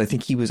 Yeah, because I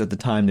think he was at the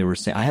time they were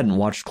saying, I hadn't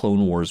watched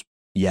Clone Wars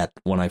yet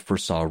when I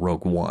first saw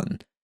Rogue One.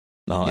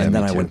 And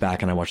then I went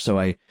back and I watched. So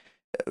I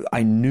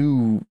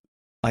knew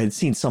I had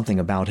seen something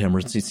about him or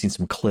seen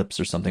some clips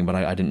or something, but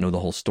I didn't know the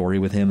whole story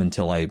with him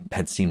until I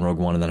had seen Rogue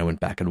One, and then I went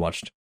back and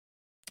watched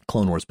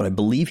Clone Wars. But I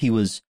believe he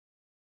was,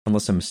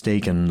 unless I'm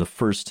mistaken, the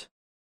first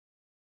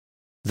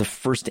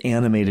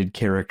animated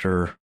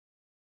character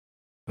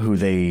who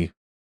they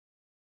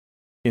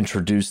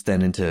introduced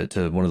then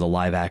into one of the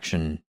live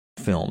action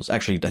films.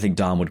 Actually, I think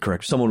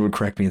someone would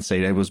correct me and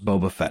say it was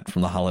Boba Fett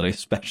from the holiday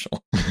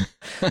special.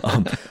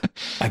 But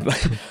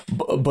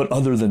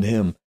other than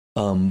him,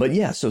 but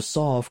yeah, so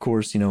Saw, of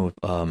course,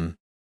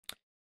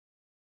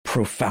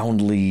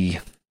 profoundly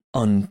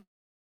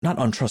not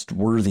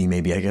untrustworthy,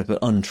 maybe, I guess,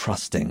 but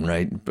untrusting,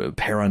 right?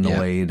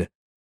 Paranoid. Yeah.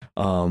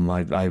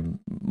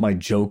 My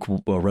joke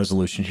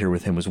resolution here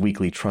with him was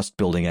weekly trust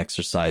building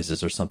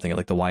exercises or something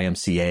like the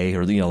YMCA,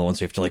 or the ones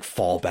you have to like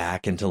fall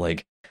back into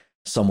like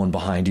someone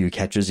behind you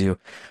catches you.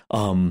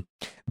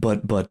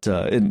 But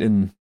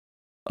in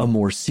a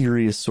more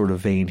serious sort of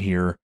vein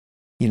here,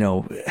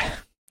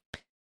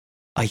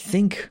 I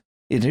think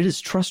it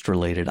is trust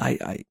related.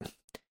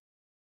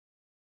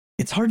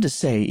 It's hard to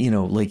say,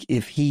 like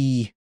if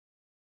he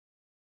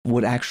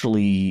would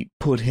actually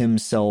put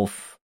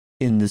himself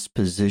in this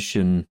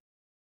position,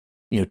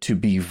 to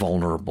be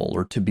vulnerable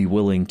or to be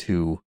willing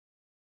to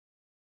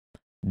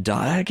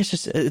die. I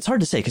guess it's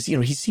hard to say because,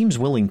 he seems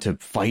willing to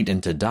fight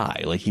and to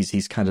die. Like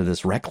he's kind of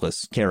this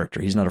reckless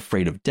character. He's not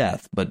afraid of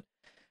death, but,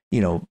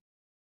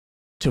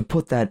 to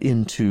put that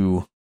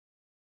into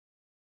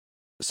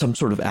some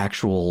sort of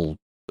actual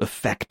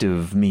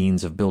effective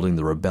means of building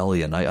the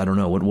rebellion. I don't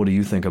know. What do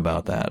you think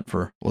about that?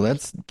 Well,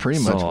 that's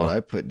pretty much what I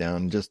put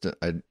down.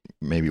 I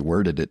maybe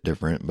worded it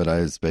different, but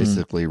I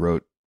basically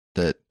wrote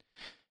that,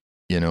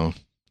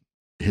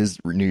 his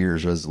New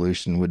Year's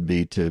resolution would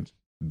be to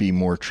be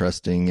more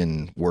trusting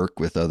and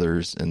work with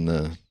others in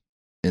the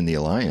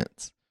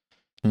alliance.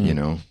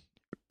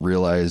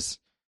 Realize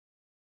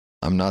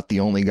I'm not the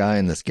only guy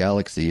in this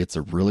galaxy. It's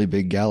a really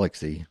big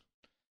galaxy.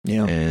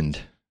 Yeah. And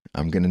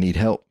I'm going to need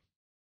help.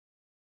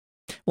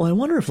 Well, I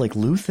wonder if like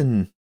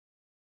Luthen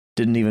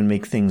didn't even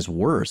make things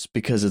worse,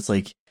 because it's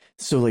like,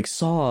 so like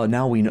Saw,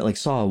 now we know, like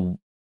Saw,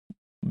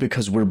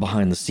 because we're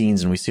behind the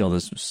scenes and we see all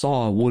this,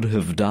 Saw would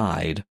have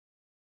died.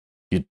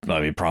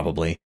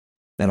 Probably,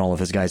 and all of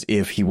his guys,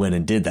 if he went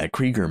and did that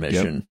Krieger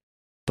mission. Yep.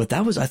 But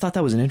I thought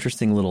that was an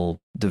interesting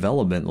little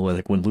development,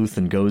 like when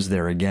Luthen goes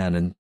there again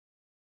and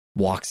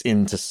walks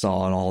into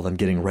Saw and all of them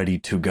getting ready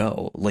to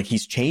go. Like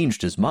he's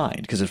changed his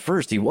mind, because at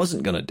first he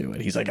wasn't going to do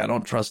it. He's like, I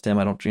don't trust him.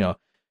 I don't,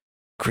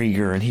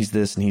 Krieger, and he's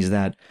this and he's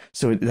that.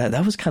 So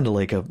that was kind of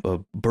like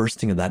a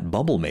bursting of that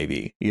bubble,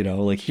 maybe,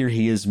 like here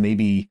he is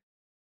maybe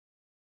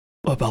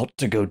about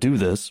to go do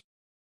this.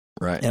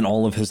 Right. And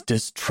all of his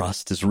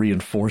distrust is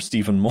reinforced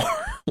even more.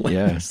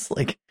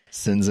 Like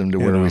sends him to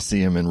where we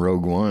see him in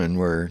Rogue One,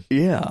 where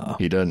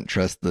he doesn't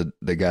trust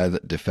the guy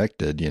that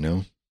defected,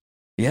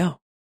 Yeah.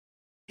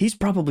 He's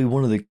probably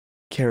one of the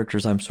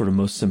characters I'm sort of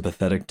most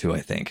sympathetic to,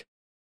 I think.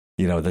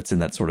 That's in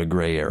that sort of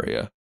gray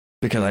area.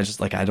 Because I just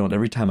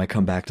every time I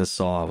come back to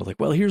Saw, I'm like,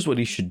 well, here's what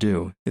he should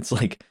do. It's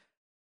like,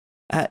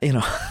 I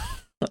don't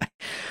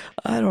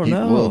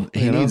know. Well,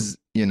 he needs,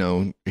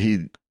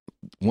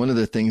 one of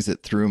the things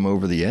that threw him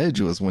over the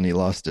edge was when he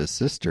lost his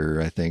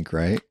sister, I think,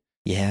 right?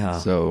 Yeah.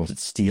 So was it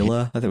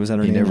Steela? I think it was her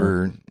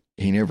name.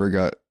 He never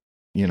got,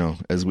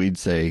 as we'd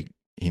say,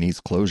 he needs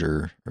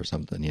closure or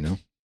something,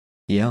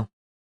 Yeah.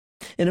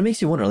 And it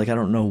makes you wonder, like, I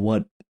don't know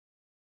what's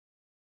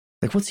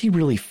he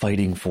really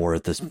fighting for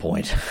at this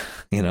point?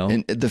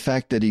 And the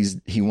fact that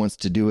he wants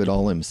to do it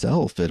all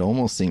himself, it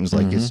almost seems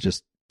like it's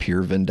just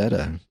pure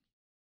vendetta.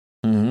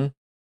 Mm-hmm.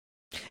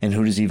 And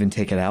who does he even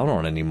take it out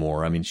on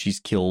anymore? I mean, she's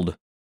killed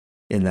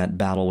in that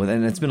battle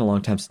and it's been a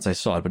long time since I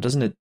saw it, but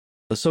doesn't it,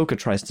 Ahsoka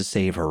tries to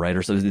save her, right?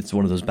 Or so it's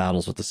one of those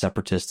battles with the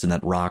Separatists and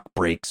that rock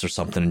breaks or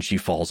something and she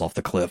falls off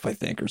the cliff, I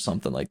think, or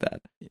something like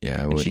that.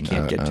 Yeah, she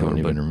can't get to her. I don't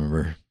even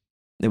remember.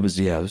 It was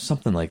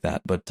something like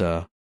that. But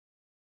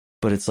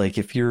it's like,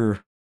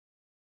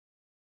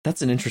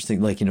 that's an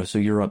interesting, like, so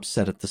you're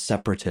upset at the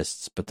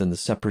Separatists, but then the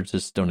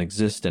Separatists don't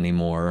exist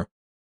anymore.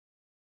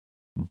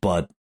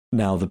 But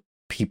now the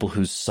people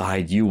whose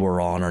side you were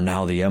on are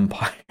now the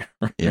Empire.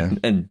 Yeah.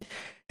 and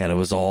it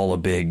was all a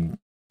big,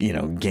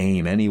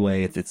 game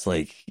anyway. It's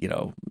like,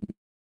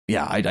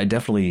 I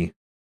definitely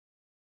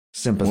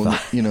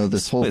sympathize. Well,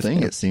 this whole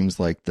thing, it seems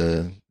like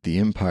the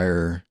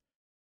Empire,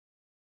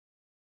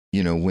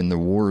 when the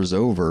war is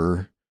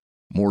over,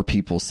 more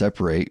people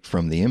separate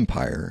from the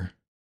Empire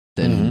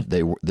than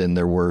than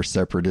there were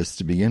Separatists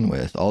to begin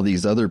with. All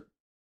these other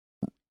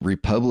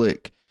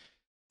Republic,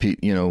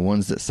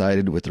 ones that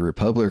sided with the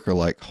Republic are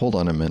like, hold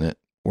on a minute,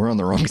 we're on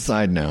the wrong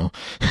side now.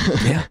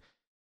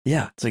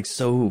 Yeah, it's like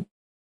so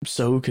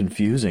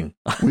confusing.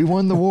 We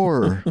won the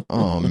war.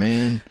 Oh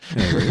man,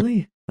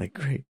 really? Like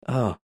great.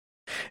 Oh,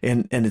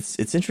 and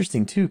it's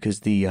interesting too, because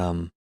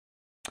the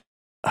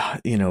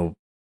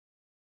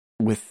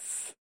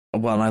with,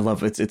 well, and I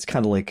love it's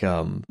kind of like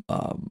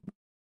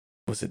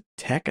was it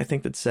Tech, I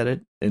think, that said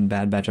it in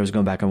Bad Batch? I was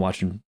going back and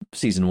watching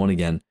season 1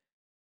 again,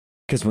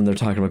 because when they're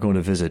talking about going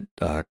to visit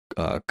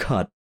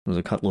Cut, was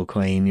it Cut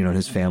Locane, and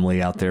his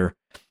family out there,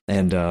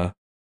 and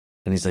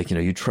he's like,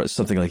 you trust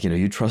something like,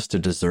 you trust a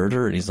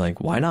deserter, and he's like,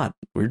 why not?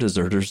 We're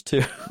deserters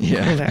too.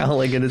 Yeah.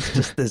 And it's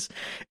just this,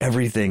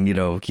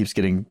 everything, keeps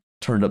getting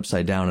turned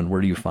upside down, and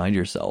where do you find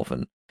yourself?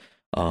 And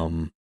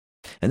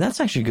that's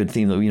actually a good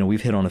theme that,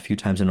 we've hit on a few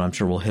times, and I'm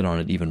sure we'll hit on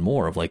it even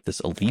more, of like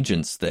this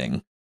allegiance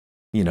thing,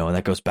 you know, and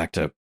that goes back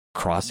to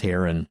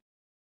Crosshair. And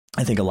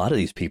I think a lot of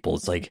these people,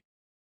 it's like,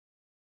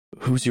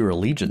 who's your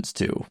allegiance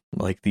to?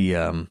 Like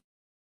the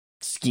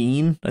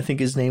Skeen, I think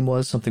his name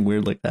was, something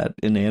weird like that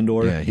in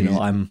Andor. Yeah, you know,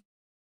 I'm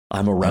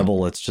a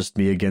rebel. It's just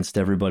me against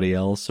everybody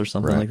else or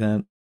something like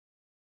that.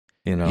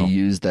 You know, he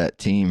used that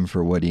team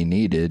for what he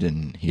needed,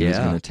 and he was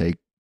going to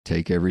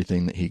take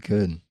everything that he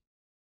could.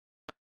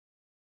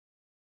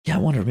 Yeah, I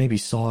wonder if maybe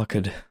Saw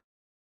could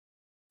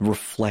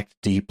reflect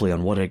deeply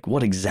on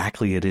what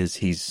exactly it is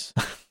he's,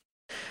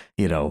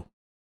 you know,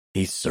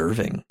 he's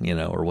serving, you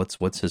know, or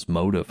what's his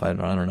motive. I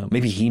don't know.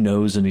 Maybe he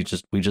knows, and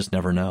we just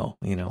never know,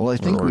 you know. Well, I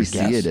think we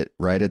see it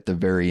right at the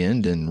very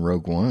end in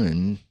Rogue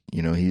One.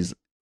 You know,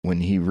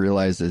 when he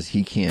realizes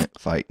he can't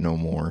fight no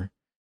more.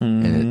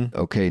 And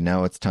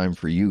now it's time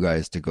for you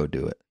guys to go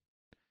do it.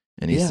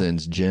 And he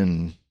sends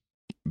Jyn,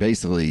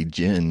 basically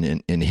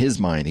Jyn, in his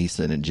mind, he's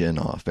sending Jyn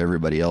off.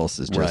 Everybody else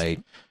is just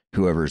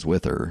whoever's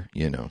with her,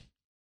 you know.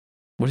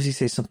 What does he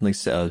say? Something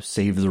like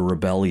save the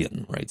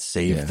rebellion, right?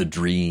 Save the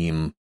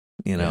dream,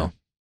 you know.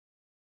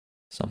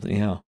 Something,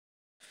 yeah.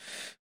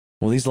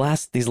 Well, these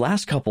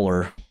last couple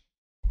are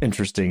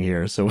interesting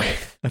here. So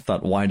I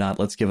thought, why not?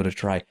 Let's give it a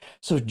try.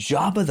 So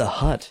Jabba the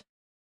Hutt.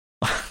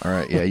 All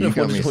right, yeah, you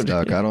got me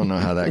stuck. I don't know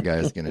how that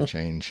guy's going to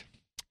change.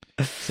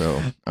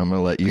 So I'm going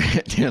to let you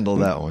handle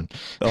that one.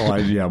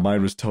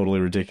 Mine was totally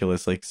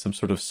ridiculous. Like some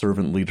sort of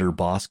servant leader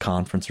boss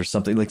conference or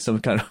something, like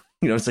some kind of,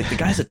 you know, it's like the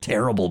guy's a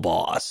terrible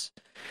boss.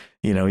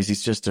 You know,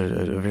 he's just a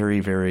very,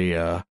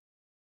 very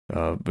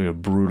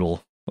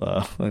brutal.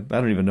 I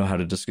don't even know how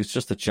to describe. It's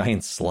just a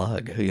giant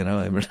slug, you know.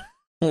 I mean,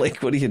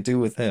 like, what do you do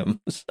with him?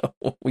 So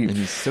and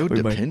he's so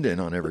dependent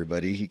on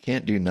everybody. He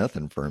can't do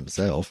nothing for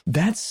himself.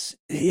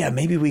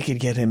 Maybe we could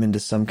get him into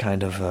some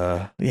kind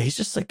of he's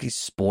just like, he's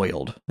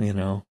spoiled, you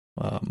know.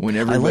 When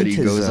everybody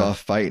goes off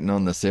fighting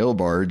on the sail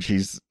barge,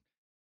 he's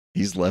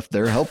left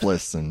there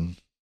helpless, and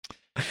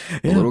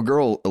a little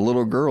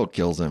girl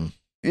kills him.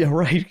 Yeah,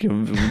 right.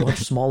 Much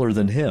smaller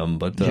than him,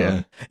 but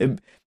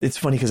it's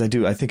funny because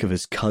I think of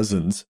his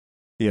cousins,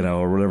 you know,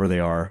 or whatever they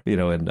are, you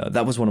know, and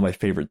that was one of my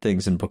favorite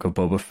things in Book of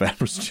Boba Fett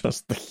was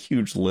just the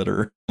huge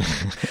litter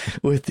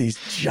with these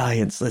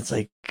giants. It's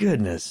like,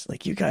 goodness,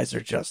 like you guys are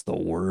just the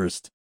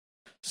worst.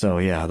 So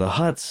yeah, the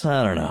Hutts,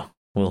 I don't know.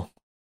 Well,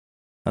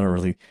 I don't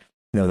really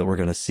know that we're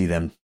going to see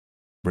them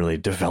really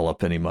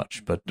develop any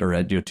much,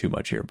 or do too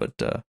much here. But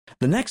the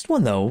next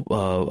one, though,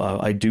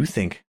 I do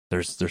think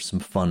there's some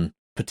fun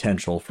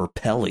potential for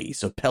Peli.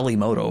 So Peli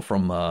Motto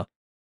from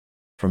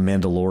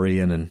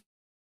Mandalorian and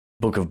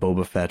Book of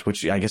Boba Fett,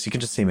 which I guess you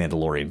can just say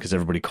Mandalorian because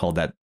everybody called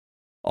that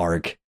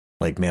arc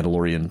like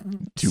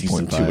Mandalorian 2.5.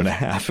 Season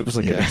 2.5. It was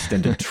like an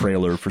extended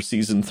trailer for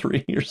season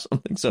 3 or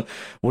something. So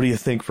what do you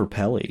think for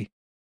Peli?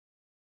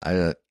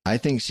 I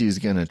think she's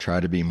going to try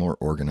to be more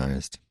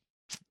organized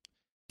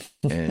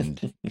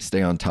and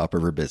stay on top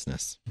of her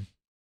business.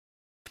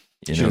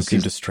 She doesn't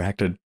seem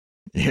distracted.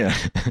 Yeah.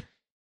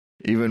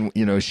 Even,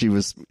 you know, she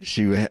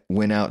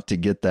went out to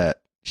get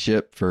that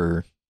ship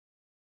for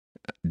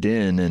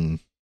Din, and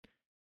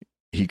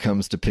he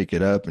comes to pick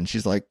it up, and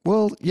she's like,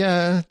 well,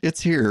 yeah,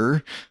 it's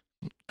here.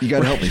 You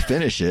got to help me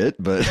finish it,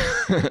 but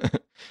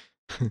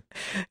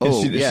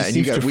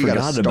we got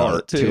to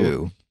start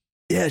too.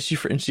 Yeah, she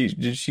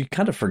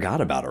kind of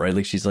forgot about it, right?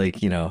 Like she's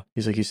like, you know,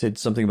 he's like, you said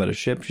something about a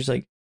ship. She's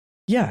like,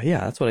 yeah,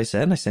 that's what I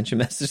said, and I sent you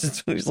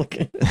messages. So he's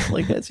like,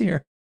 that's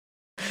here.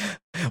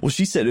 Well,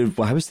 she said,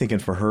 I was thinking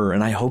for her,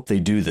 and I hope they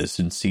do this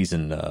in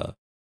season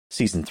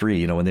 3.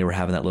 You know, when they were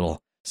having that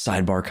little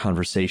sidebar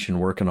conversation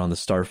working on the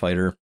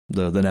starfighter,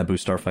 the Naboo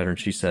starfighter, and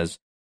she just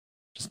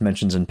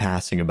mentions in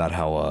passing about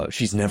how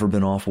she's never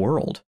been off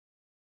world,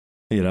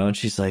 you know, and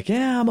she's like,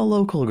 yeah, I'm a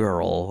local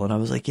girl, and I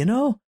was like, you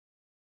know,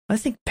 I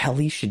think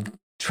Peli should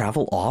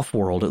travel off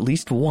world at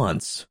least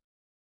once,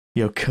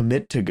 you know,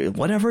 commit to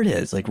whatever it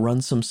is, like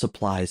run some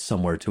supplies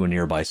somewhere to a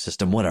nearby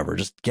system, whatever,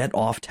 just get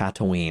off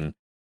Tatooine.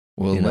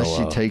 Well, unless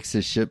she takes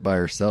his ship by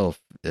herself,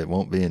 it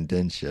won't be in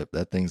Din's ship.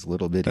 That thing's a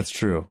little bitty. That's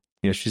true.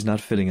 Yeah, she's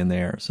not fitting in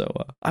there. So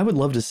I would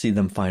love to see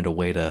them find a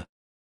way to,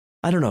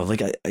 I don't know,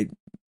 like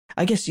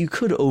I guess you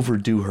could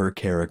overdo her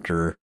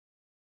character.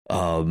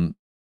 I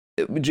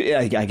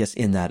guess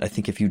in that, I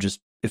think if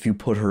you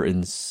put her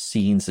in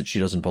scenes that she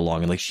doesn't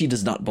belong in, like she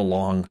does not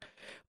belong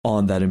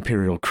on that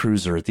Imperial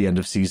cruiser at the end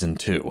of season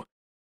 2.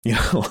 You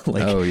know,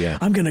 like, oh yeah,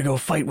 I'm gonna go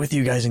fight with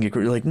you guys and get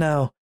like,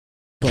 no.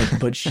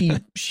 But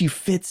she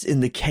fits in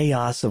the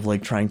chaos of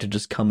like trying to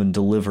just come and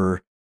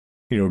deliver,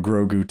 you know,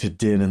 Grogu to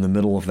Din in the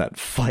middle of that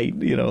fight,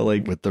 you know,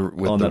 like with the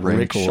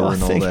Rancor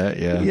and all that.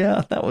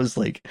 Yeah, that was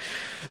like,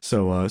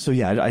 so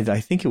yeah, I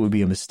think it would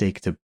be a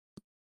mistake to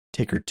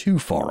take her too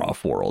far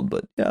off world,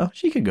 but yeah,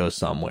 she could go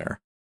somewhere.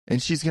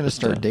 And she's gonna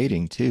start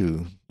dating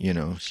too, you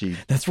know.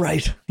 That's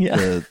right.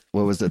 Yeah.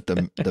 What was it?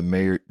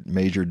 The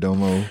Major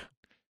Domo.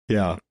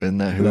 Yeah, isn't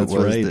that who that's it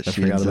was? Right. That I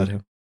she forgot about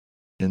him.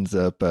 Ends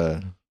up.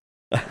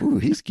 Ooh,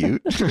 he's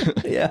cute.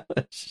 Yeah.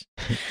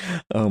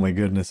 Oh my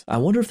goodness. I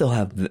wonder if they'll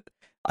have.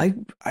 I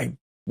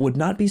would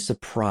not be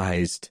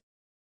surprised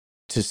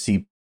to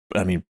see.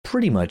 I mean,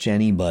 pretty much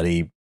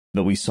anybody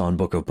that we saw in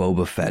Book of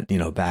Boba Fett,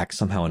 back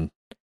somehow in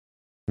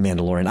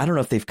Mandalorian. I don't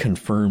know if they've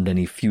confirmed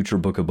any future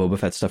Book of Boba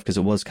Fett stuff, because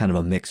it was kind of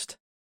a mixed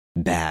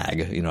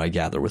bag, I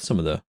gather, with some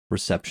of the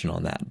reception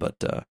on that.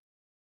 But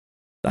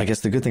I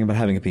guess the good thing about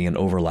having it being an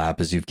overlap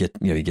is you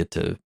get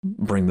to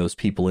bring those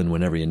people in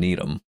whenever you need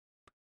them.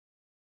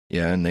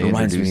 Yeah, and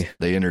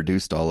they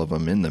introduced all of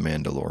them in The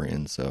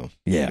Mandalorian, so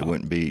it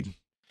wouldn't be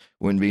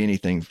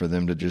anything for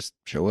them to just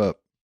show up.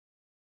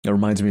 It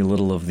reminds me a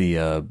little of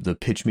the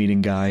pitch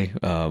meeting guy,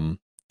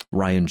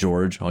 Ryan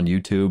George on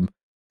YouTube,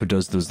 who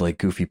does those like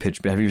goofy pitch.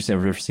 Have you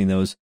ever seen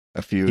those?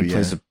 A few, he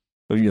plays the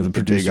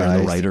producer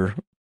and the writer.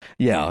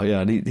 Yeah.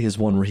 And he has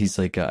one where he's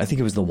like, I think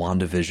it was the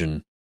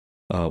WandaVision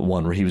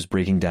one where he was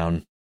breaking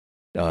down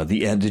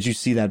the end. Did you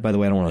see that, by the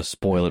way? I don't want to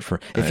spoil it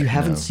if you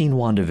haven't seen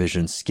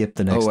WandaVision, skip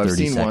the next 30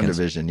 seconds. Oh, I've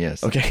seen WandaVision,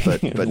 yes.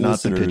 Okay. But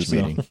not the pitch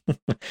meeting.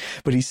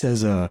 But he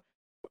says,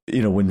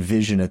 when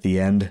Vision at the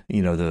end,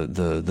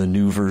 the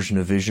new version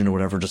of Vision or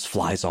whatever just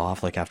flies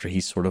off, like after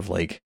he's sort of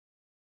like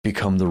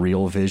become the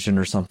real Vision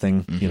or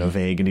something,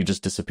 vague, and he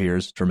just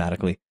disappears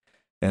dramatically.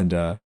 And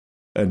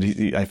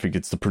I think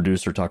it's the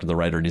producer talking to the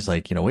writer, and he's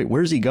like, wait,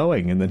 where's he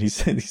going? And then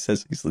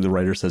the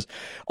writer says,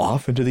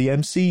 off into the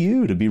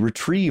MCU to be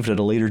retrieved at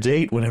a later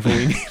date whenever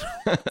we need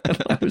him.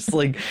 And I was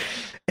like,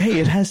 hey,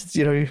 it has,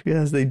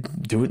 they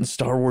do it in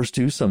Star Wars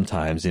too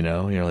sometimes,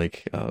 you're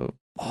like,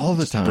 all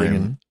the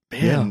time.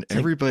 Man,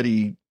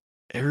 everybody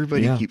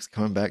keeps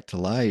coming back to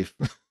life.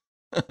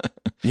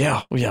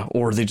 Yeah.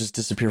 Or they just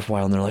disappear for a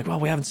while, and they're like, well,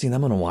 we haven't seen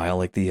them in a while.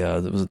 Like the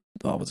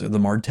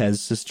Martez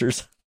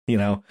sisters.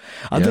 I'd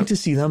like to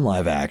see them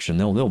live action.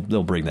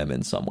 They'll bring them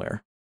in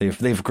somewhere.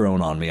 They've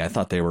grown on me. I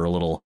thought they were a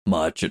little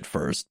much at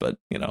first, but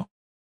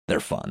they're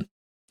fun.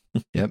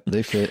 Yep,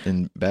 they fit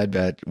in Bad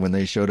Batch. When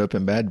they showed up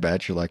in Bad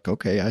Batch, you're like,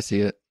 okay, I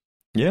see it.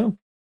 Yeah.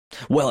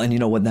 Well, and you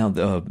know what?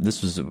 Now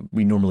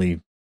we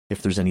normally,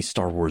 if there's any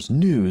Star Wars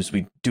news,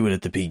 we do it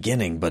at the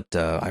beginning. But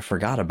I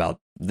forgot about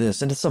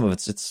this, and some of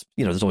it's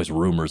there's always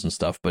rumors and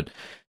stuff. But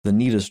the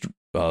neatest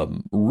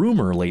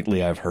rumor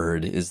lately I've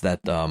heard is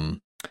that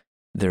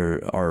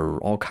there are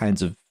all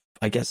kinds of,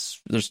 I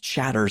guess there's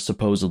chatter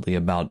supposedly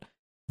about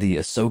the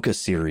Ahsoka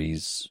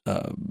series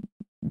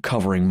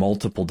covering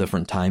multiple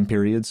different time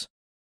periods.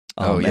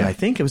 And I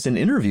think it was an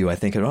interview. I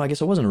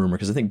guess it wasn't a rumor,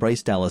 because I think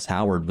Bryce Dallas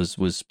Howard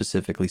was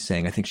specifically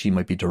saying, I think she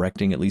might be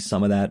directing at least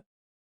some of that.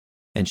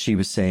 And she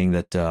was saying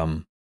that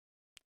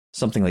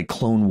something like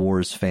Clone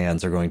Wars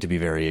fans are going to be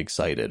very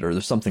excited, or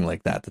there's something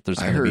like that there's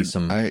going to be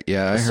some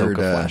Ahsoka heard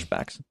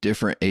flashbacks.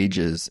 Different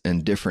ages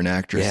and different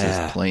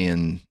actresses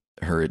playing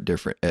her at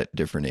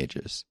different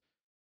ages.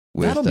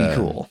 That'll be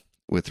cool.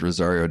 With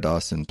Rosario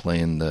Dawson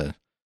playing the,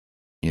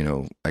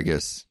 I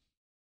guess,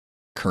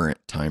 current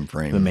time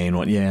frame. The main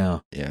one, yeah.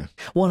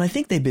 Well, and I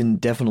think they've been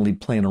definitely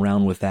playing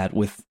around with that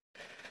with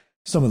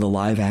some of the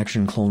live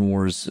action Clone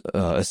Wars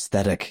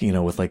aesthetic,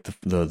 with like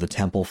the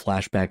temple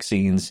flashback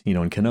scenes,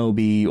 in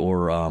Kenobi,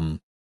 or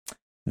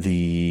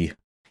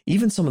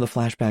even some of the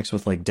flashbacks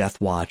with like Death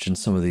Watch and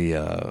some of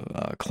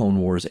the Clone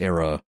Wars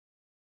era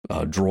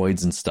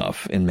droids and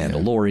stuff in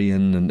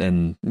Mandalorian,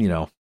 and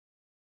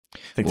I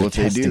think if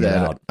they do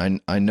that,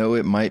 I know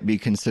it might be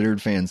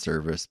considered fan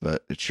service,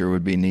 but it sure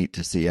would be neat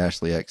to see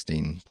Ashley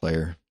Eckstein play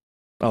her.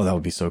 Oh, that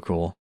would be so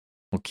cool.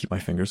 I'll keep my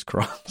fingers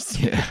crossed.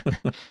 Yeah.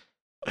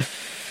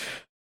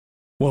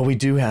 Well, we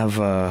do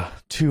have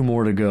 2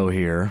 more to go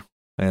here,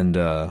 and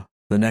the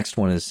next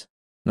one is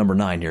number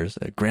 9 here, is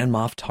Grand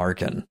Moff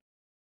Tarkin,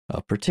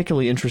 a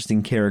particularly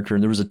interesting character.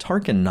 And there was a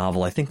Tarkin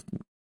novel, I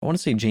want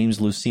to say James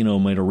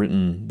Luceno might have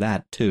written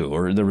that too,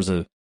 or there was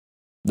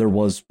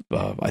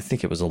I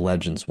think it was a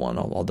Legends one.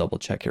 I'll double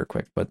check here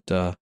quick.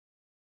 But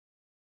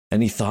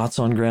any thoughts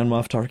on Grand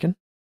Moff Tarkin?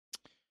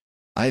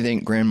 I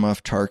think Grand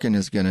Moff Tarkin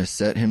is going to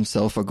set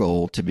himself a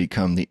goal to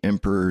become the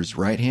Emperor's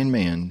right-hand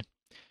man,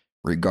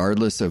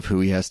 regardless of who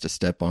he has to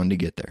step on to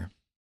get there.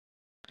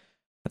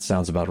 That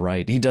sounds about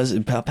right.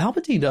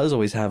 Palpatine does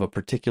always have a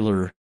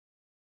particular,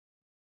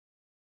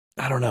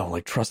 I don't know,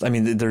 like trust. I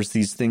mean, there's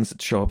these things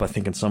that show up, I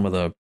think, in some of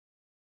the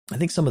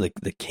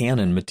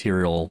canon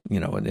material,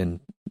 in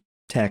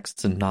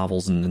texts and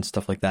novels and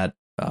stuff like that.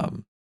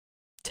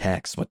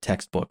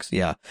 Textbooks?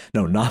 Yeah,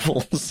 no,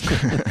 novels.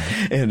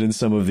 And in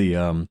some of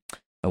the,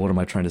 what am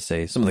I trying to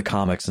say? Some of the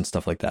comics and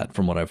stuff like that.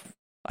 From what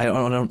I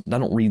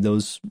don't read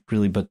those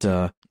really, but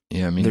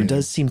there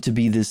does seem to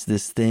be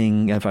this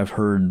thing I've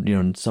heard,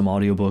 in some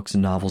audiobooks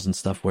and novels and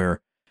stuff where,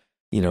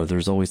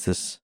 there's always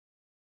this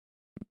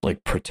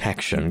like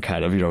protection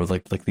kind of,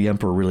 like the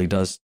Emperor really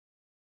does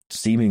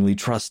seemingly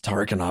trust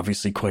Tarkin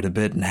obviously quite a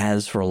bit, and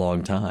has for a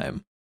long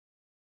time.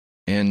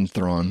 And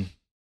Thrawn.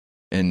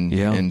 And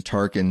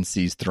Tarkin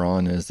sees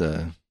Thrawn as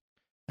a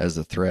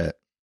threat.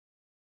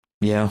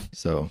 Yeah.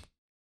 So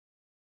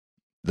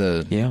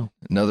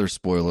another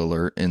spoiler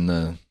alert, in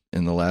the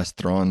last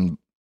Thrawn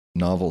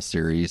novel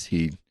series,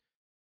 he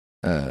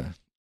in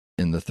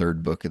the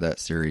 3rd book of that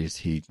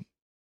series,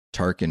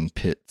 Tarkin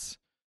pits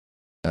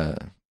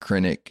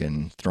Krennic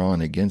and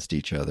Thrawn against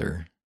each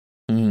other.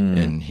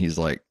 And he's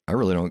like, I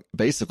really don't,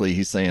 basically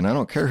he's saying, I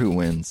don't care who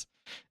wins.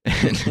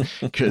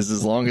 Because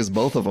as long as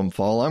both of them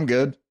fall, I'm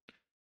good.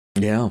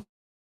 Yeah.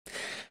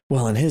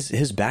 Well, and his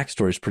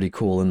backstory is pretty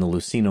cool in the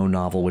Lucino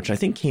novel, which I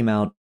think came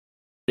out.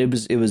 It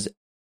was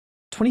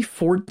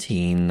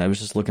 2014. I was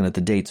just looking at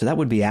the date, so that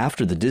would be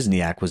after the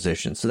Disney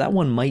acquisition. So that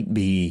one might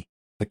be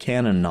a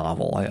canon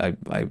novel,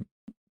 I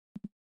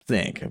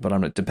think, but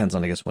it depends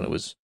on, I guess, when it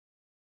was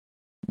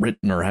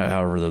written or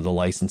however the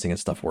licensing and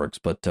stuff works.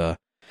 But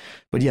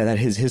yeah, that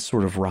his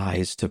sort of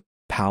rise to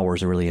power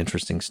is a really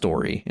interesting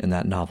story in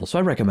that novel. So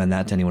I recommend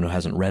that to anyone who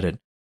hasn't read it.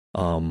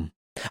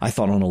 I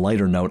thought on a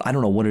lighter note, I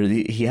don't know what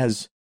he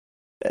has,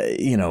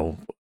 the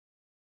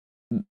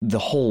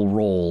whole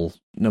role,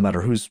 no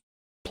matter who's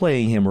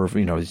playing him or,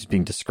 he's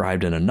being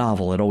described in a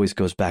novel, it always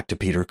goes back to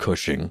Peter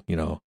Cushing,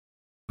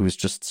 who is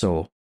just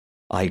so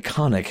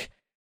iconic.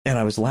 And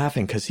I was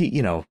laughing because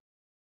he,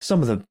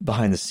 some of the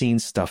behind the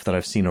scenes stuff that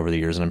I've seen over the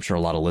years, and I'm sure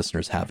a lot of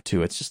listeners have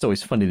too, it's just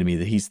always funny to me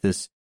that he's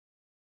this,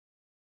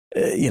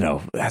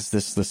 has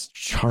this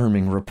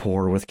charming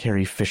rapport with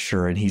Carrie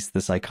Fisher, and he's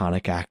this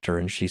iconic actor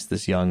and she's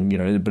this young,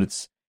 but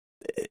it's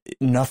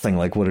nothing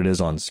like what it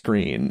is on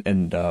screen.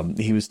 And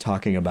he was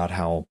talking about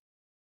how,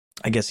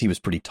 I guess he was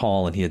pretty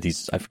tall and he had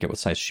these, I forget what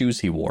size shoes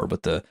he wore,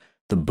 but the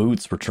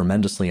boots were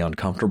tremendously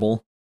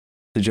uncomfortable.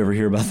 Did you ever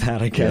hear about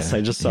that? I guess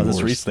I just saw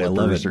this recently. I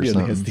love it. He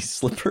has these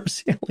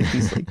slippers. Yeah, like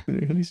he's like,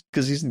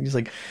 because he's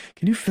like,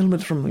 can you film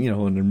it from,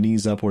 on their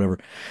knees up or whatever?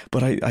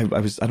 But I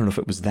don't know if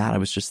it was that. I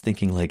was just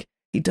thinking, like,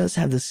 he does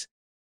have this,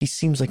 he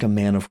seems like a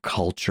man of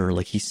culture.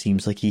 Like he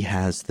seems like he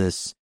has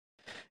this,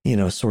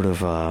 sort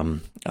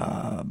of,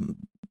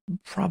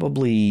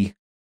 probably,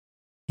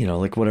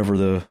 like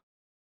whatever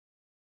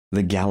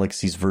the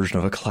galaxy's version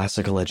of a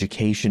classical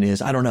education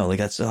is. I don't know.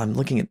 Like I'm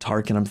looking at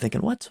Tarkin. I'm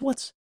thinking,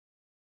 what's,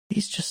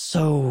 he's just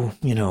so,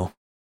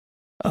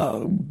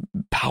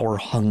 power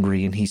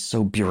hungry, and he's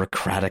so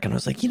bureaucratic. And I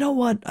was like, you know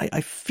what?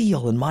 I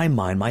feel in my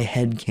mind, my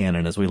head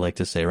canon, as we like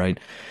to say, right?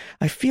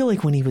 I feel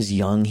like when he was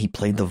young, he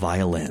played the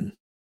violin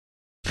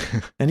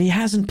and he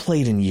hasn't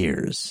played in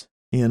years,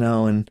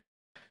 and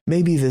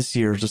maybe this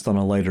year, just on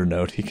a lighter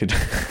note, he could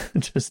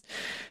just,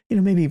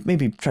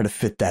 maybe try to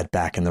fit that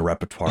back in the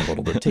repertoire a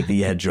little bit, take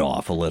the edge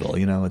off a little,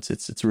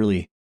 it's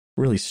really,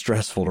 really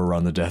stressful to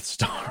run the Death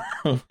Star.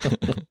 Well,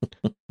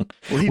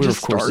 we're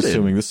of course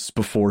assuming this is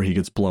before he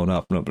gets blown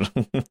up. No, but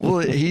well,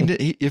 he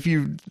if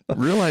you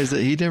realize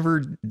that he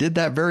never did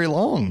that very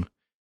long.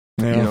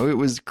 Yeah. It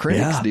was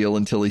Krennic's deal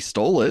until he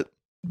stole it,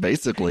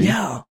 basically.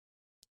 Yeah.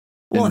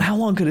 Well, and how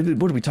long could it be?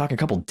 What are we talking? A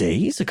couple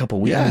days? A couple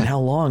weeks? Yeah. I mean, how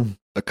long?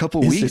 A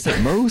couple weeks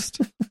at most.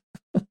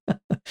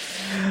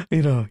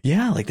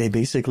 Like they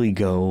basically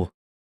go,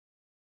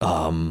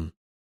 it's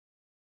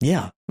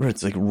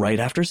like right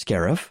after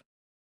Scarif.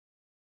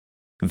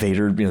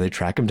 Vader, they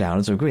track him down.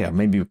 It's like,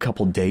 maybe a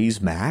couple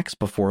days max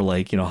before,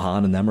 like,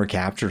 Han and them are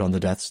captured on the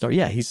Death Star.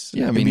 Yeah, I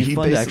mean, he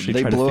basically,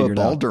 they blow up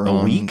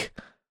Alderaan. A week?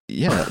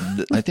 Yeah,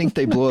 I think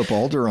they blow up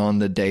Alderaan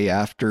the day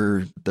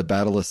after the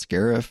Battle of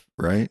Scarif,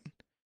 right?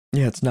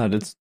 Yeah,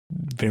 it's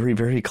very,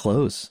 very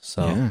close.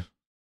 So yeah.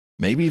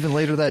 Maybe even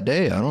later that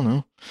day. I don't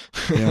know.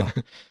 Yeah,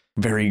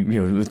 very,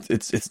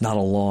 it's not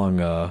a long,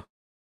 well,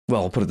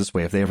 I'll put it this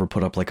way. If they ever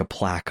put up like a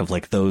plaque of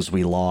like those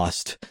we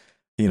lost,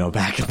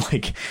 back in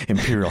like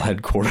Imperial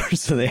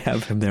headquarters, so they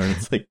have him there, and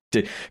it's like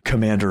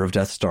commander of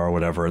Death Star or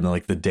whatever, and then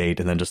like the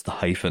date, and then just the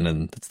hyphen,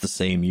 and it's the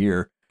same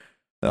year,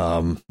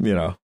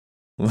 the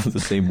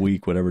same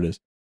week, whatever it is.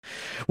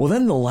 Well,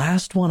 then the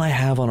last one I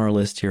have on our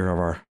list here of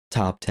our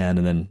top 10,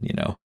 and then,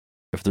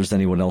 if there's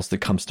anyone else that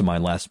comes to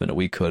mind last minute,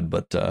 we could,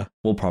 but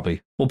we'll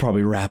probably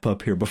wrap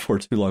up here before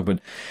too long.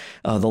 But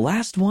the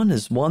last one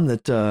is one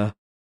that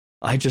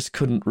I just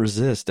couldn't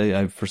resist.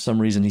 I for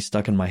some reason, he's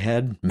stuck in my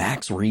head.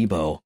 Max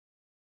Rebo.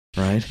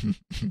 Right.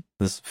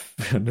 It's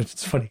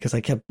funny because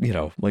I kept,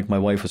 like my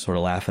wife was sort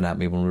of laughing at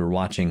me when we were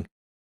watching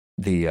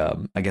the, I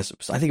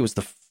think it was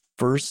the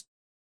first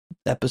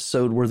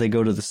episode where they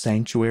go to the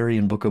sanctuary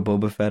in Book of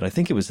Boba Fett. I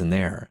think it was in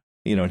there,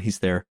 and he's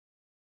there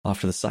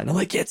off to the side. And I'm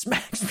like, yeah, it's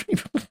Max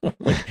Rebo.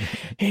 Like,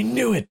 I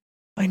knew it.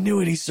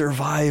 He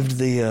survived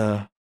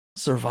the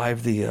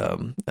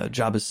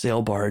Jabba's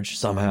sail barge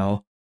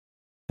somehow.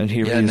 And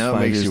here he is. Now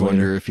it makes you later.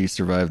 wonder if he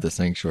survived the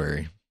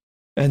sanctuary.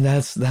 And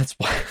that's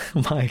why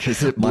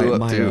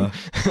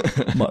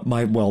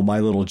my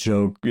little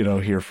joke,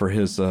 here for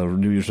his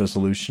New Year's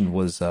resolution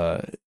was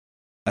I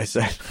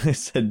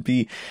said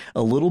be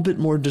a little bit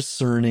more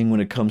discerning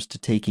when it comes to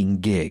taking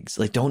gigs.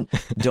 Like don't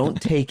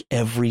take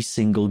every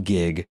single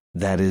gig.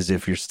 That is,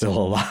 if you're still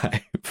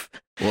alive.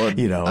 Well,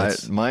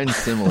 mine's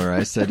similar.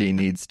 I said he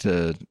needs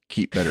to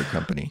keep better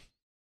company.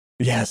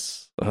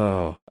 Yes.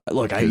 Oh,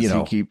 look,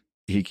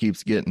 he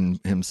keeps getting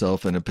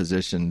himself in a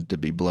position to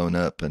be blown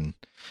up, and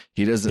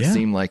he doesn't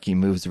seem like he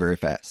moves very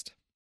fast.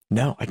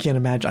 No, I can't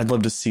imagine. I'd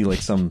love to see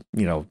like some,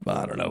 I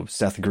don't know,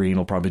 Seth Green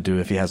will probably do,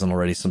 if he hasn't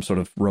already, some sort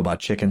of Robot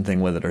Chicken thing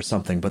with it or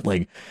something. But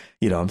like,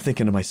 I'm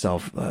thinking to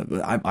myself,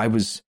 I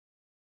was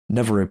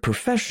never a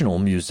professional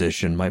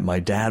musician. My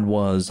dad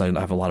was. I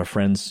have a lot of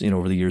friends,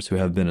 over the years who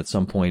have been at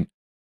some point.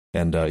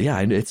 And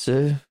it's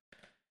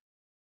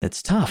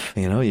tough.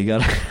 You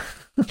gotta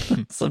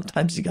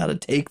Sometimes you got to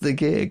take the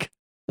gig.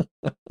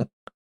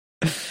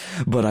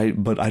 But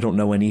I don't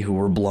know any who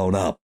were blown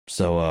up.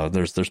 So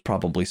there's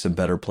probably some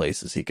better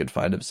places he could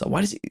find himself.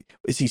 Why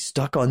is he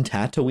stuck on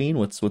Tatooine?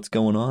 What's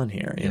going on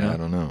here? You know? I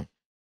don't know.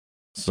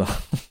 So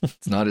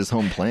it's not his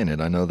home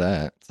planet. I know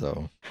that.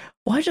 So,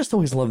 well, I just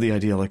always love the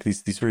idea, like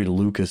these very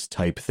Lucas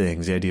type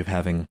things. The idea of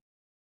having,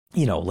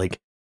 you know, like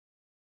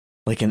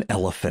an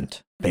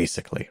elephant,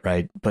 basically,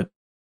 right? But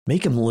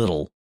make him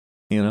little,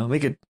 you know,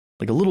 make it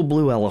like a little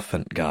blue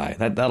elephant guy.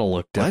 That'll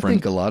look different. I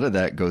think a lot of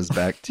that goes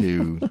back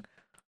to.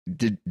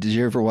 Did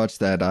you ever watch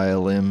that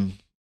ILM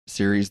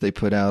series they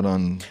put out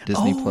on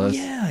Disney Plus?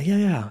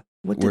 Yeah.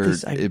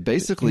 It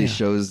basically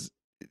shows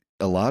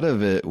a lot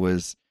of it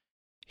was,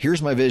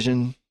 here's my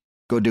vision,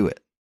 go do it.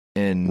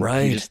 And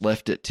he just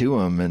left it to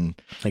them, and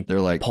like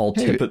they're like, Paul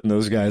Tippett and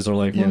those guys are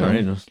like, you know,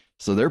 right.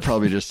 So they're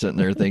probably just sitting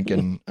there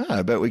thinking,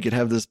 I bet we could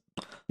have this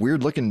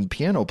weird looking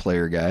piano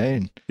player guy.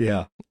 And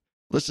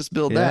let's just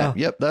build that.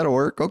 Yep, that'll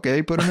work.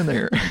 Okay, put him in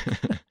there.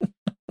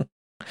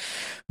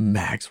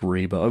 Max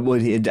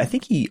Rebo. I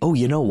think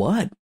you know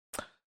what?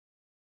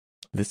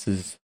 This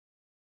is,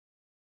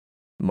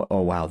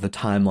 oh wow, the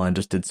timeline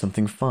just did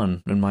something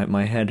fun in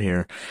my head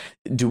here.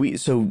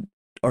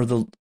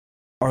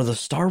 Are the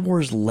Star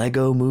Wars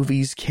Lego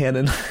movies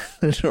canon?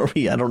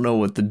 I don't know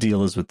what the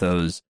deal is with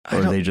those. Or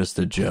are they just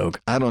a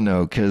joke? I don't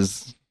know,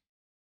 because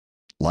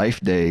Life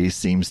Day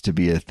seems to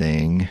be a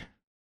thing.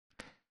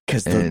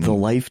 Because the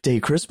Life Day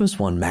Christmas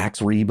one,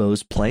 Max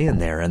Rebo's playing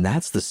there, and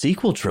that's the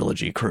sequel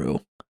trilogy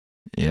crew.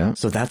 Yeah.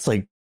 So that's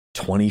like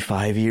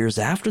 25 years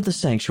after the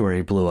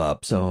Sanctuary blew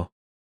up. So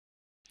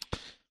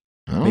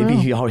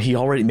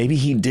maybe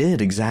he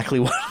did exactly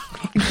what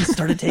he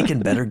started taking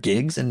better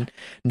gigs, and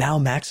now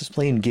Max is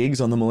playing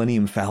gigs on the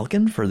Millennium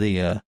Falcon for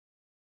the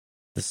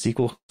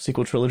sequel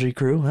trilogy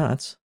crew. I'm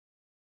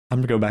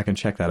gonna go back and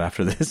check that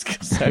after this,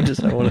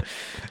 because I want to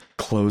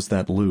close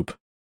that loop.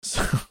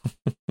 So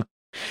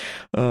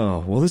oh,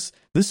 well, this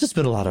has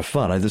been a lot of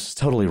fun. This is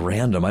totally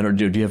random.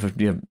 Do you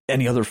have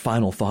any other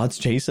final thoughts,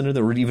 Jason,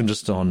 or even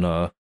just on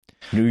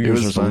New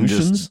Year's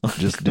resolutions?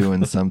 Just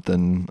doing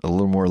something a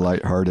little more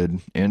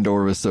lighthearted.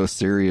 Andor was so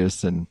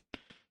serious, and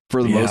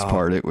for the most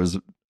part, it was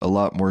a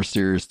lot more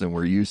serious than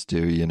we're used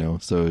to, you know.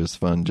 So it was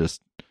fun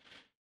just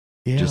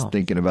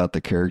thinking about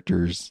the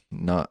characters,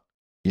 not,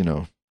 you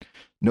know,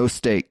 no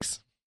stakes.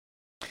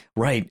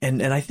 Right,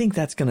 and I think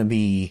that's going to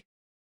be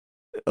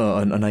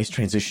a nice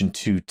transition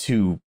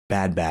to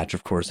Bad Batch,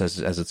 of course,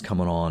 as it's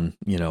coming on,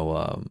 you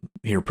know,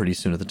 here pretty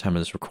soon at the time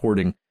of this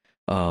recording.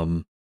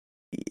 You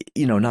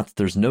know, not that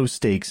there's no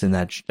stakes in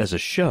that as a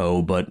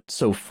show, but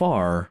so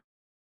far,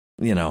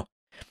 you know,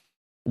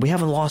 we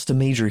haven't lost a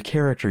major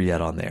character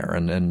yet on there,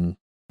 and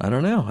I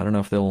don't know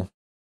if they'll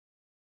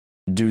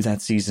do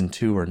that season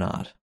 2 or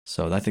not.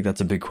 So I think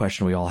that's a big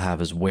question we all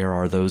have, is where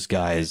are those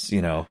guys,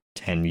 you know,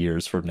 10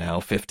 years from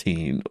now,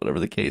 15, whatever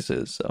the case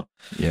is. So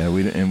yeah,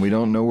 we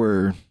don't know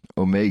where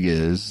Omega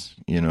is.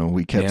 You know,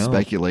 we kept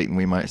speculating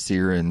we might see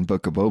her in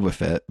Book of Boba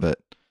Fett, but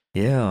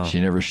she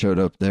never showed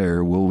up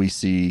there. Will we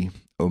see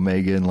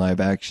Omega in live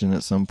action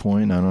at some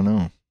point? I don't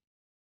know.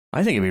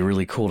 I think it'd be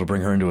really cool to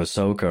bring her into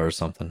Ahsoka or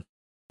something.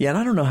 Yeah, and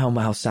I don't know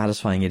how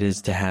satisfying it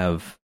is to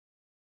have,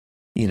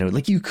 you know,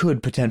 like you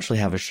could potentially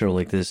have a show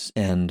like this,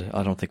 and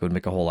I don't think it would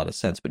make a whole lot of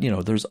sense, but, you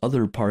know, there's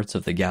other parts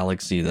of the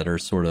galaxy that are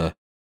sort of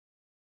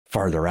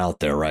farther out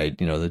there, right?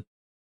 You know, the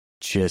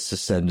Chiss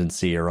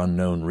Ascendancy or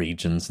unknown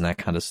regions and that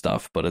kind of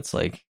stuff, but it's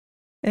like,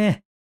 I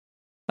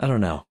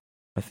don't know.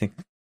 I think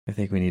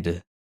we need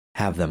to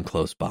have them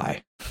close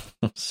by.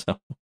 So,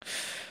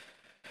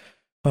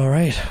 all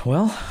right,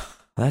 well,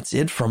 that's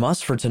it from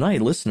us for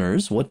tonight,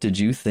 listeners. What did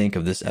you think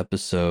of this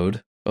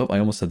episode? Oh, I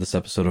almost said this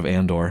episode of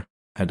Andor.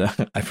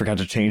 I forgot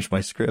to change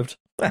my script.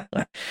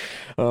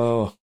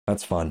 Oh,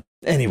 that's fun.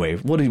 Anyway,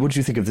 what did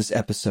you think of this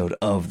episode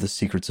of The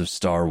Secrets of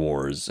Star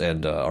Wars,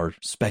 and our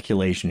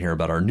speculation here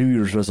about our New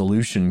Year's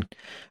resolution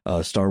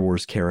Star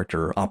Wars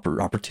character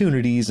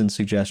opportunities and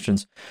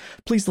suggestions?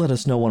 Please let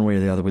us know one way or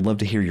the other. We'd love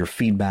to hear your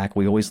feedback.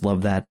 We always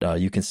love that.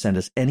 You can send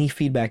us any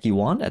feedback you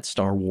want at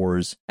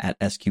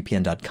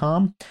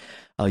starwars@sqpn.com.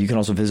 You can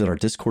also visit our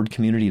Discord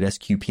community at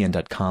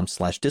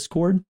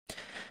sqpn.com/discord.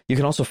 You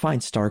can also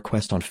find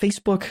StarQuest on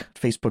Facebook,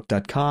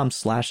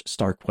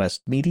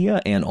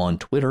 facebook.com/StarQuestMedia, and on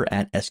Twitter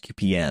at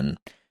SQPN.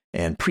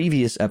 And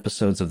previous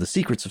episodes of The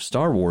Secrets of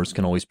Star Wars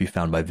can always be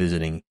found by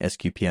visiting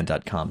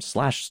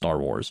sqpn.com/Star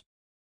Wars.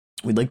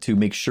 We'd like to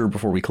make sure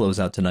before we close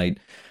out tonight,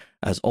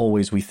 as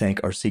always, we thank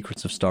our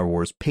Secrets of Star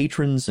Wars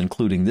patrons,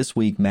 including this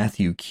week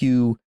Matthew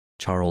Q,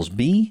 Charles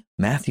B,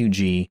 Matthew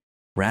G,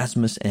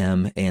 Rasmus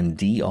M, and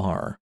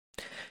DR.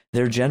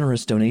 Their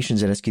generous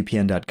donations at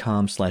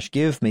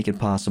sqpn.com/give make it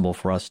possible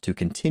for us to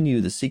continue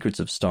The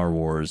Secrets of Star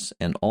Wars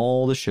and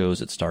all the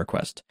shows at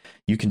StarQuest.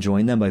 You can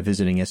join them by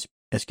visiting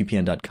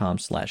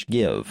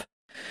sqpn.com/give.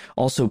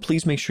 Also,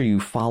 please make sure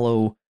you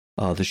follow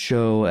the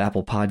show,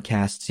 Apple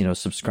Podcasts,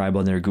 subscribe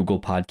on there, Google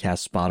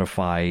Podcasts,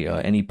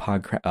 Spotify, any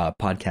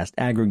podcast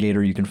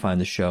aggregator, you can find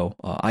the show.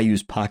 I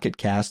use Pocket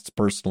Casts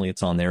personally.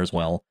 It's on there as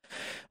well.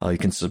 You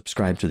can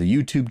subscribe to the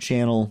YouTube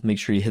channel. Make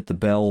sure you hit the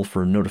bell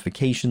for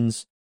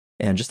notifications.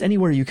 And just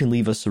anywhere you can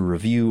leave us a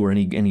review or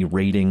any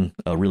rating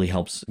really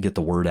helps get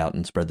the word out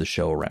and spread the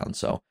show around.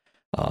 So,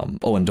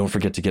 and don't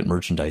forget to get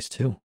merchandise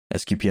too.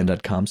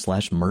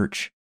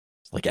 SQPN.com/merch.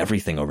 It's like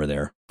everything over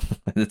there.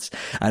 It's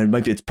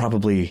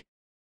probably,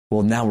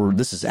 well,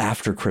 this is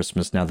after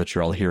Christmas now that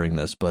you're all hearing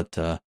this, but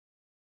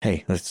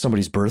hey,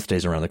 somebody's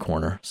birthday's around the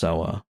corner.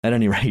 So at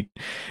any rate,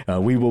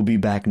 we will be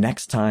back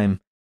next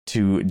time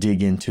to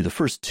dig into the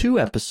first 2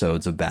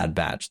 episodes of Bad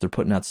Batch. They're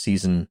putting out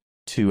season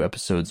 2,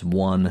 episodes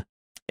 1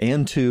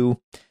 and 2.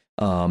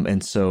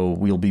 And so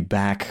we'll be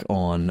back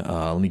on,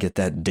 let me get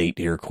that date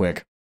here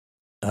quick.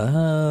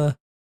 When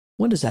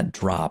does that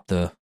drop?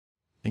 I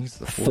think it's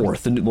the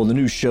 4th. The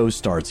new show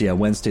starts. Yeah,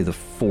 Wednesday the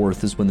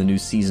 4th is when the new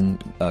season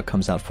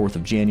comes out, 4th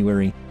of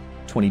January,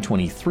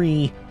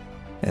 2023.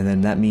 And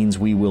then that means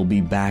we will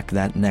be back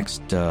that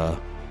next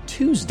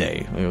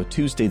Tuesday,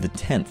 Tuesday the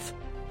 10th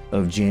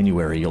of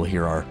January. You'll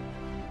hear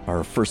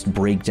our first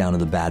breakdown of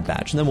the Bad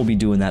Batch. And then we'll be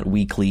doing that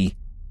weekly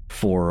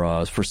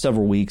for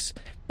several weeks.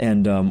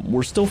 And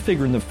we're still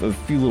figuring a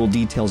few little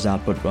details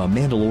out, but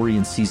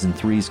Mandalorian Season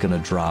 3 is going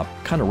to drop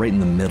kind of right in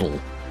the middle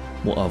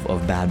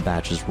of Bad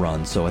Batch's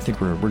run. So I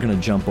think we're going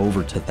to jump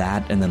over to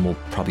that, and then we'll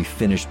probably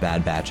finish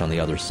Bad Batch on the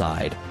other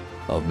side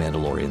of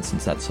Mandalorian,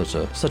 since that's such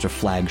a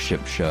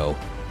flagship show.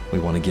 We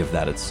want to give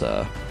that its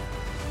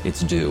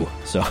due.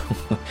 So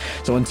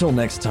until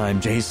next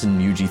time, Jason,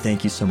 Yuji,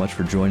 thank you so much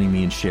for joining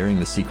me and sharing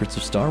the secrets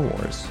of Star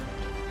Wars.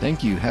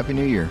 Thank you. Happy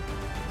New Year.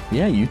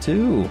 Yeah, you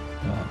too.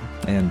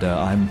 And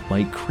I'm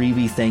Mike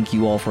Creevy. Thank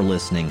you all for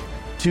listening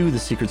to The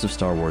Secrets of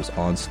Star Wars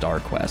on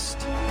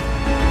StarQuest.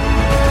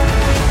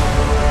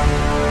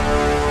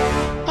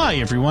 Hi,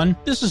 everyone.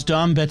 This is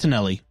Dom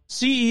Bettinelli,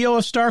 CEO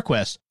of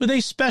StarQuest, with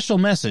a special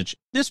message.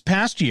 This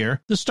past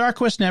year, the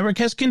StarQuest Network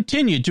has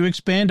continued to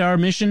expand our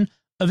mission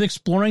of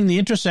exploring the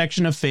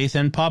intersection of faith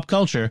and pop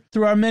culture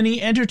through our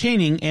many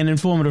entertaining and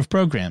informative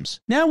programs.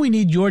 Now we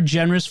need your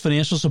generous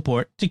financial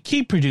support to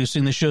keep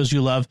producing the shows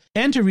you love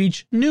and to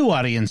reach new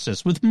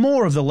audiences with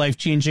more of the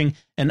life-changing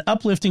and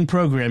uplifting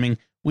programming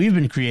we've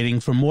been creating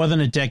for more than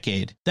a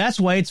decade. That's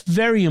why it's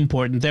very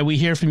important that we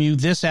hear from you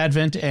this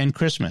Advent and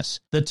Christmas,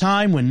 the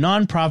time when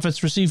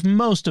nonprofits receive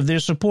most of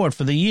their support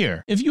for the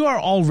year. If you are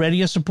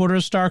already a supporter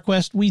of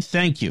StarQuest, we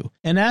thank you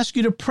and ask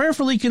you to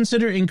prayerfully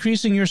consider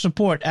increasing your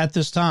support at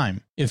this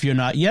time. If you're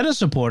not yet a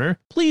supporter,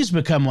 please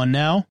become one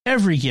now.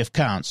 Every gift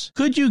counts.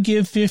 Could you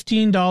give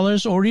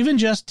 $15 or even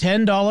just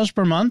 $10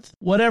 per month?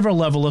 Whatever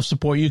level of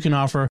support you can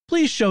offer,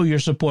 please show your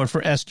support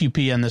for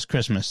SQPN this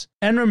Christmas.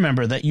 And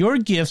remember that your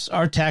gifts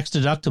are tax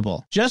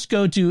deductible. Just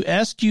go to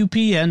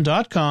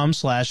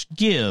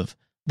sqpn.com/give.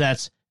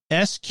 That's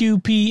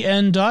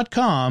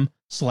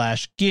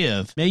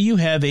sqpn.com/give. May you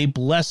have a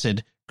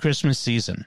blessed Christmas season.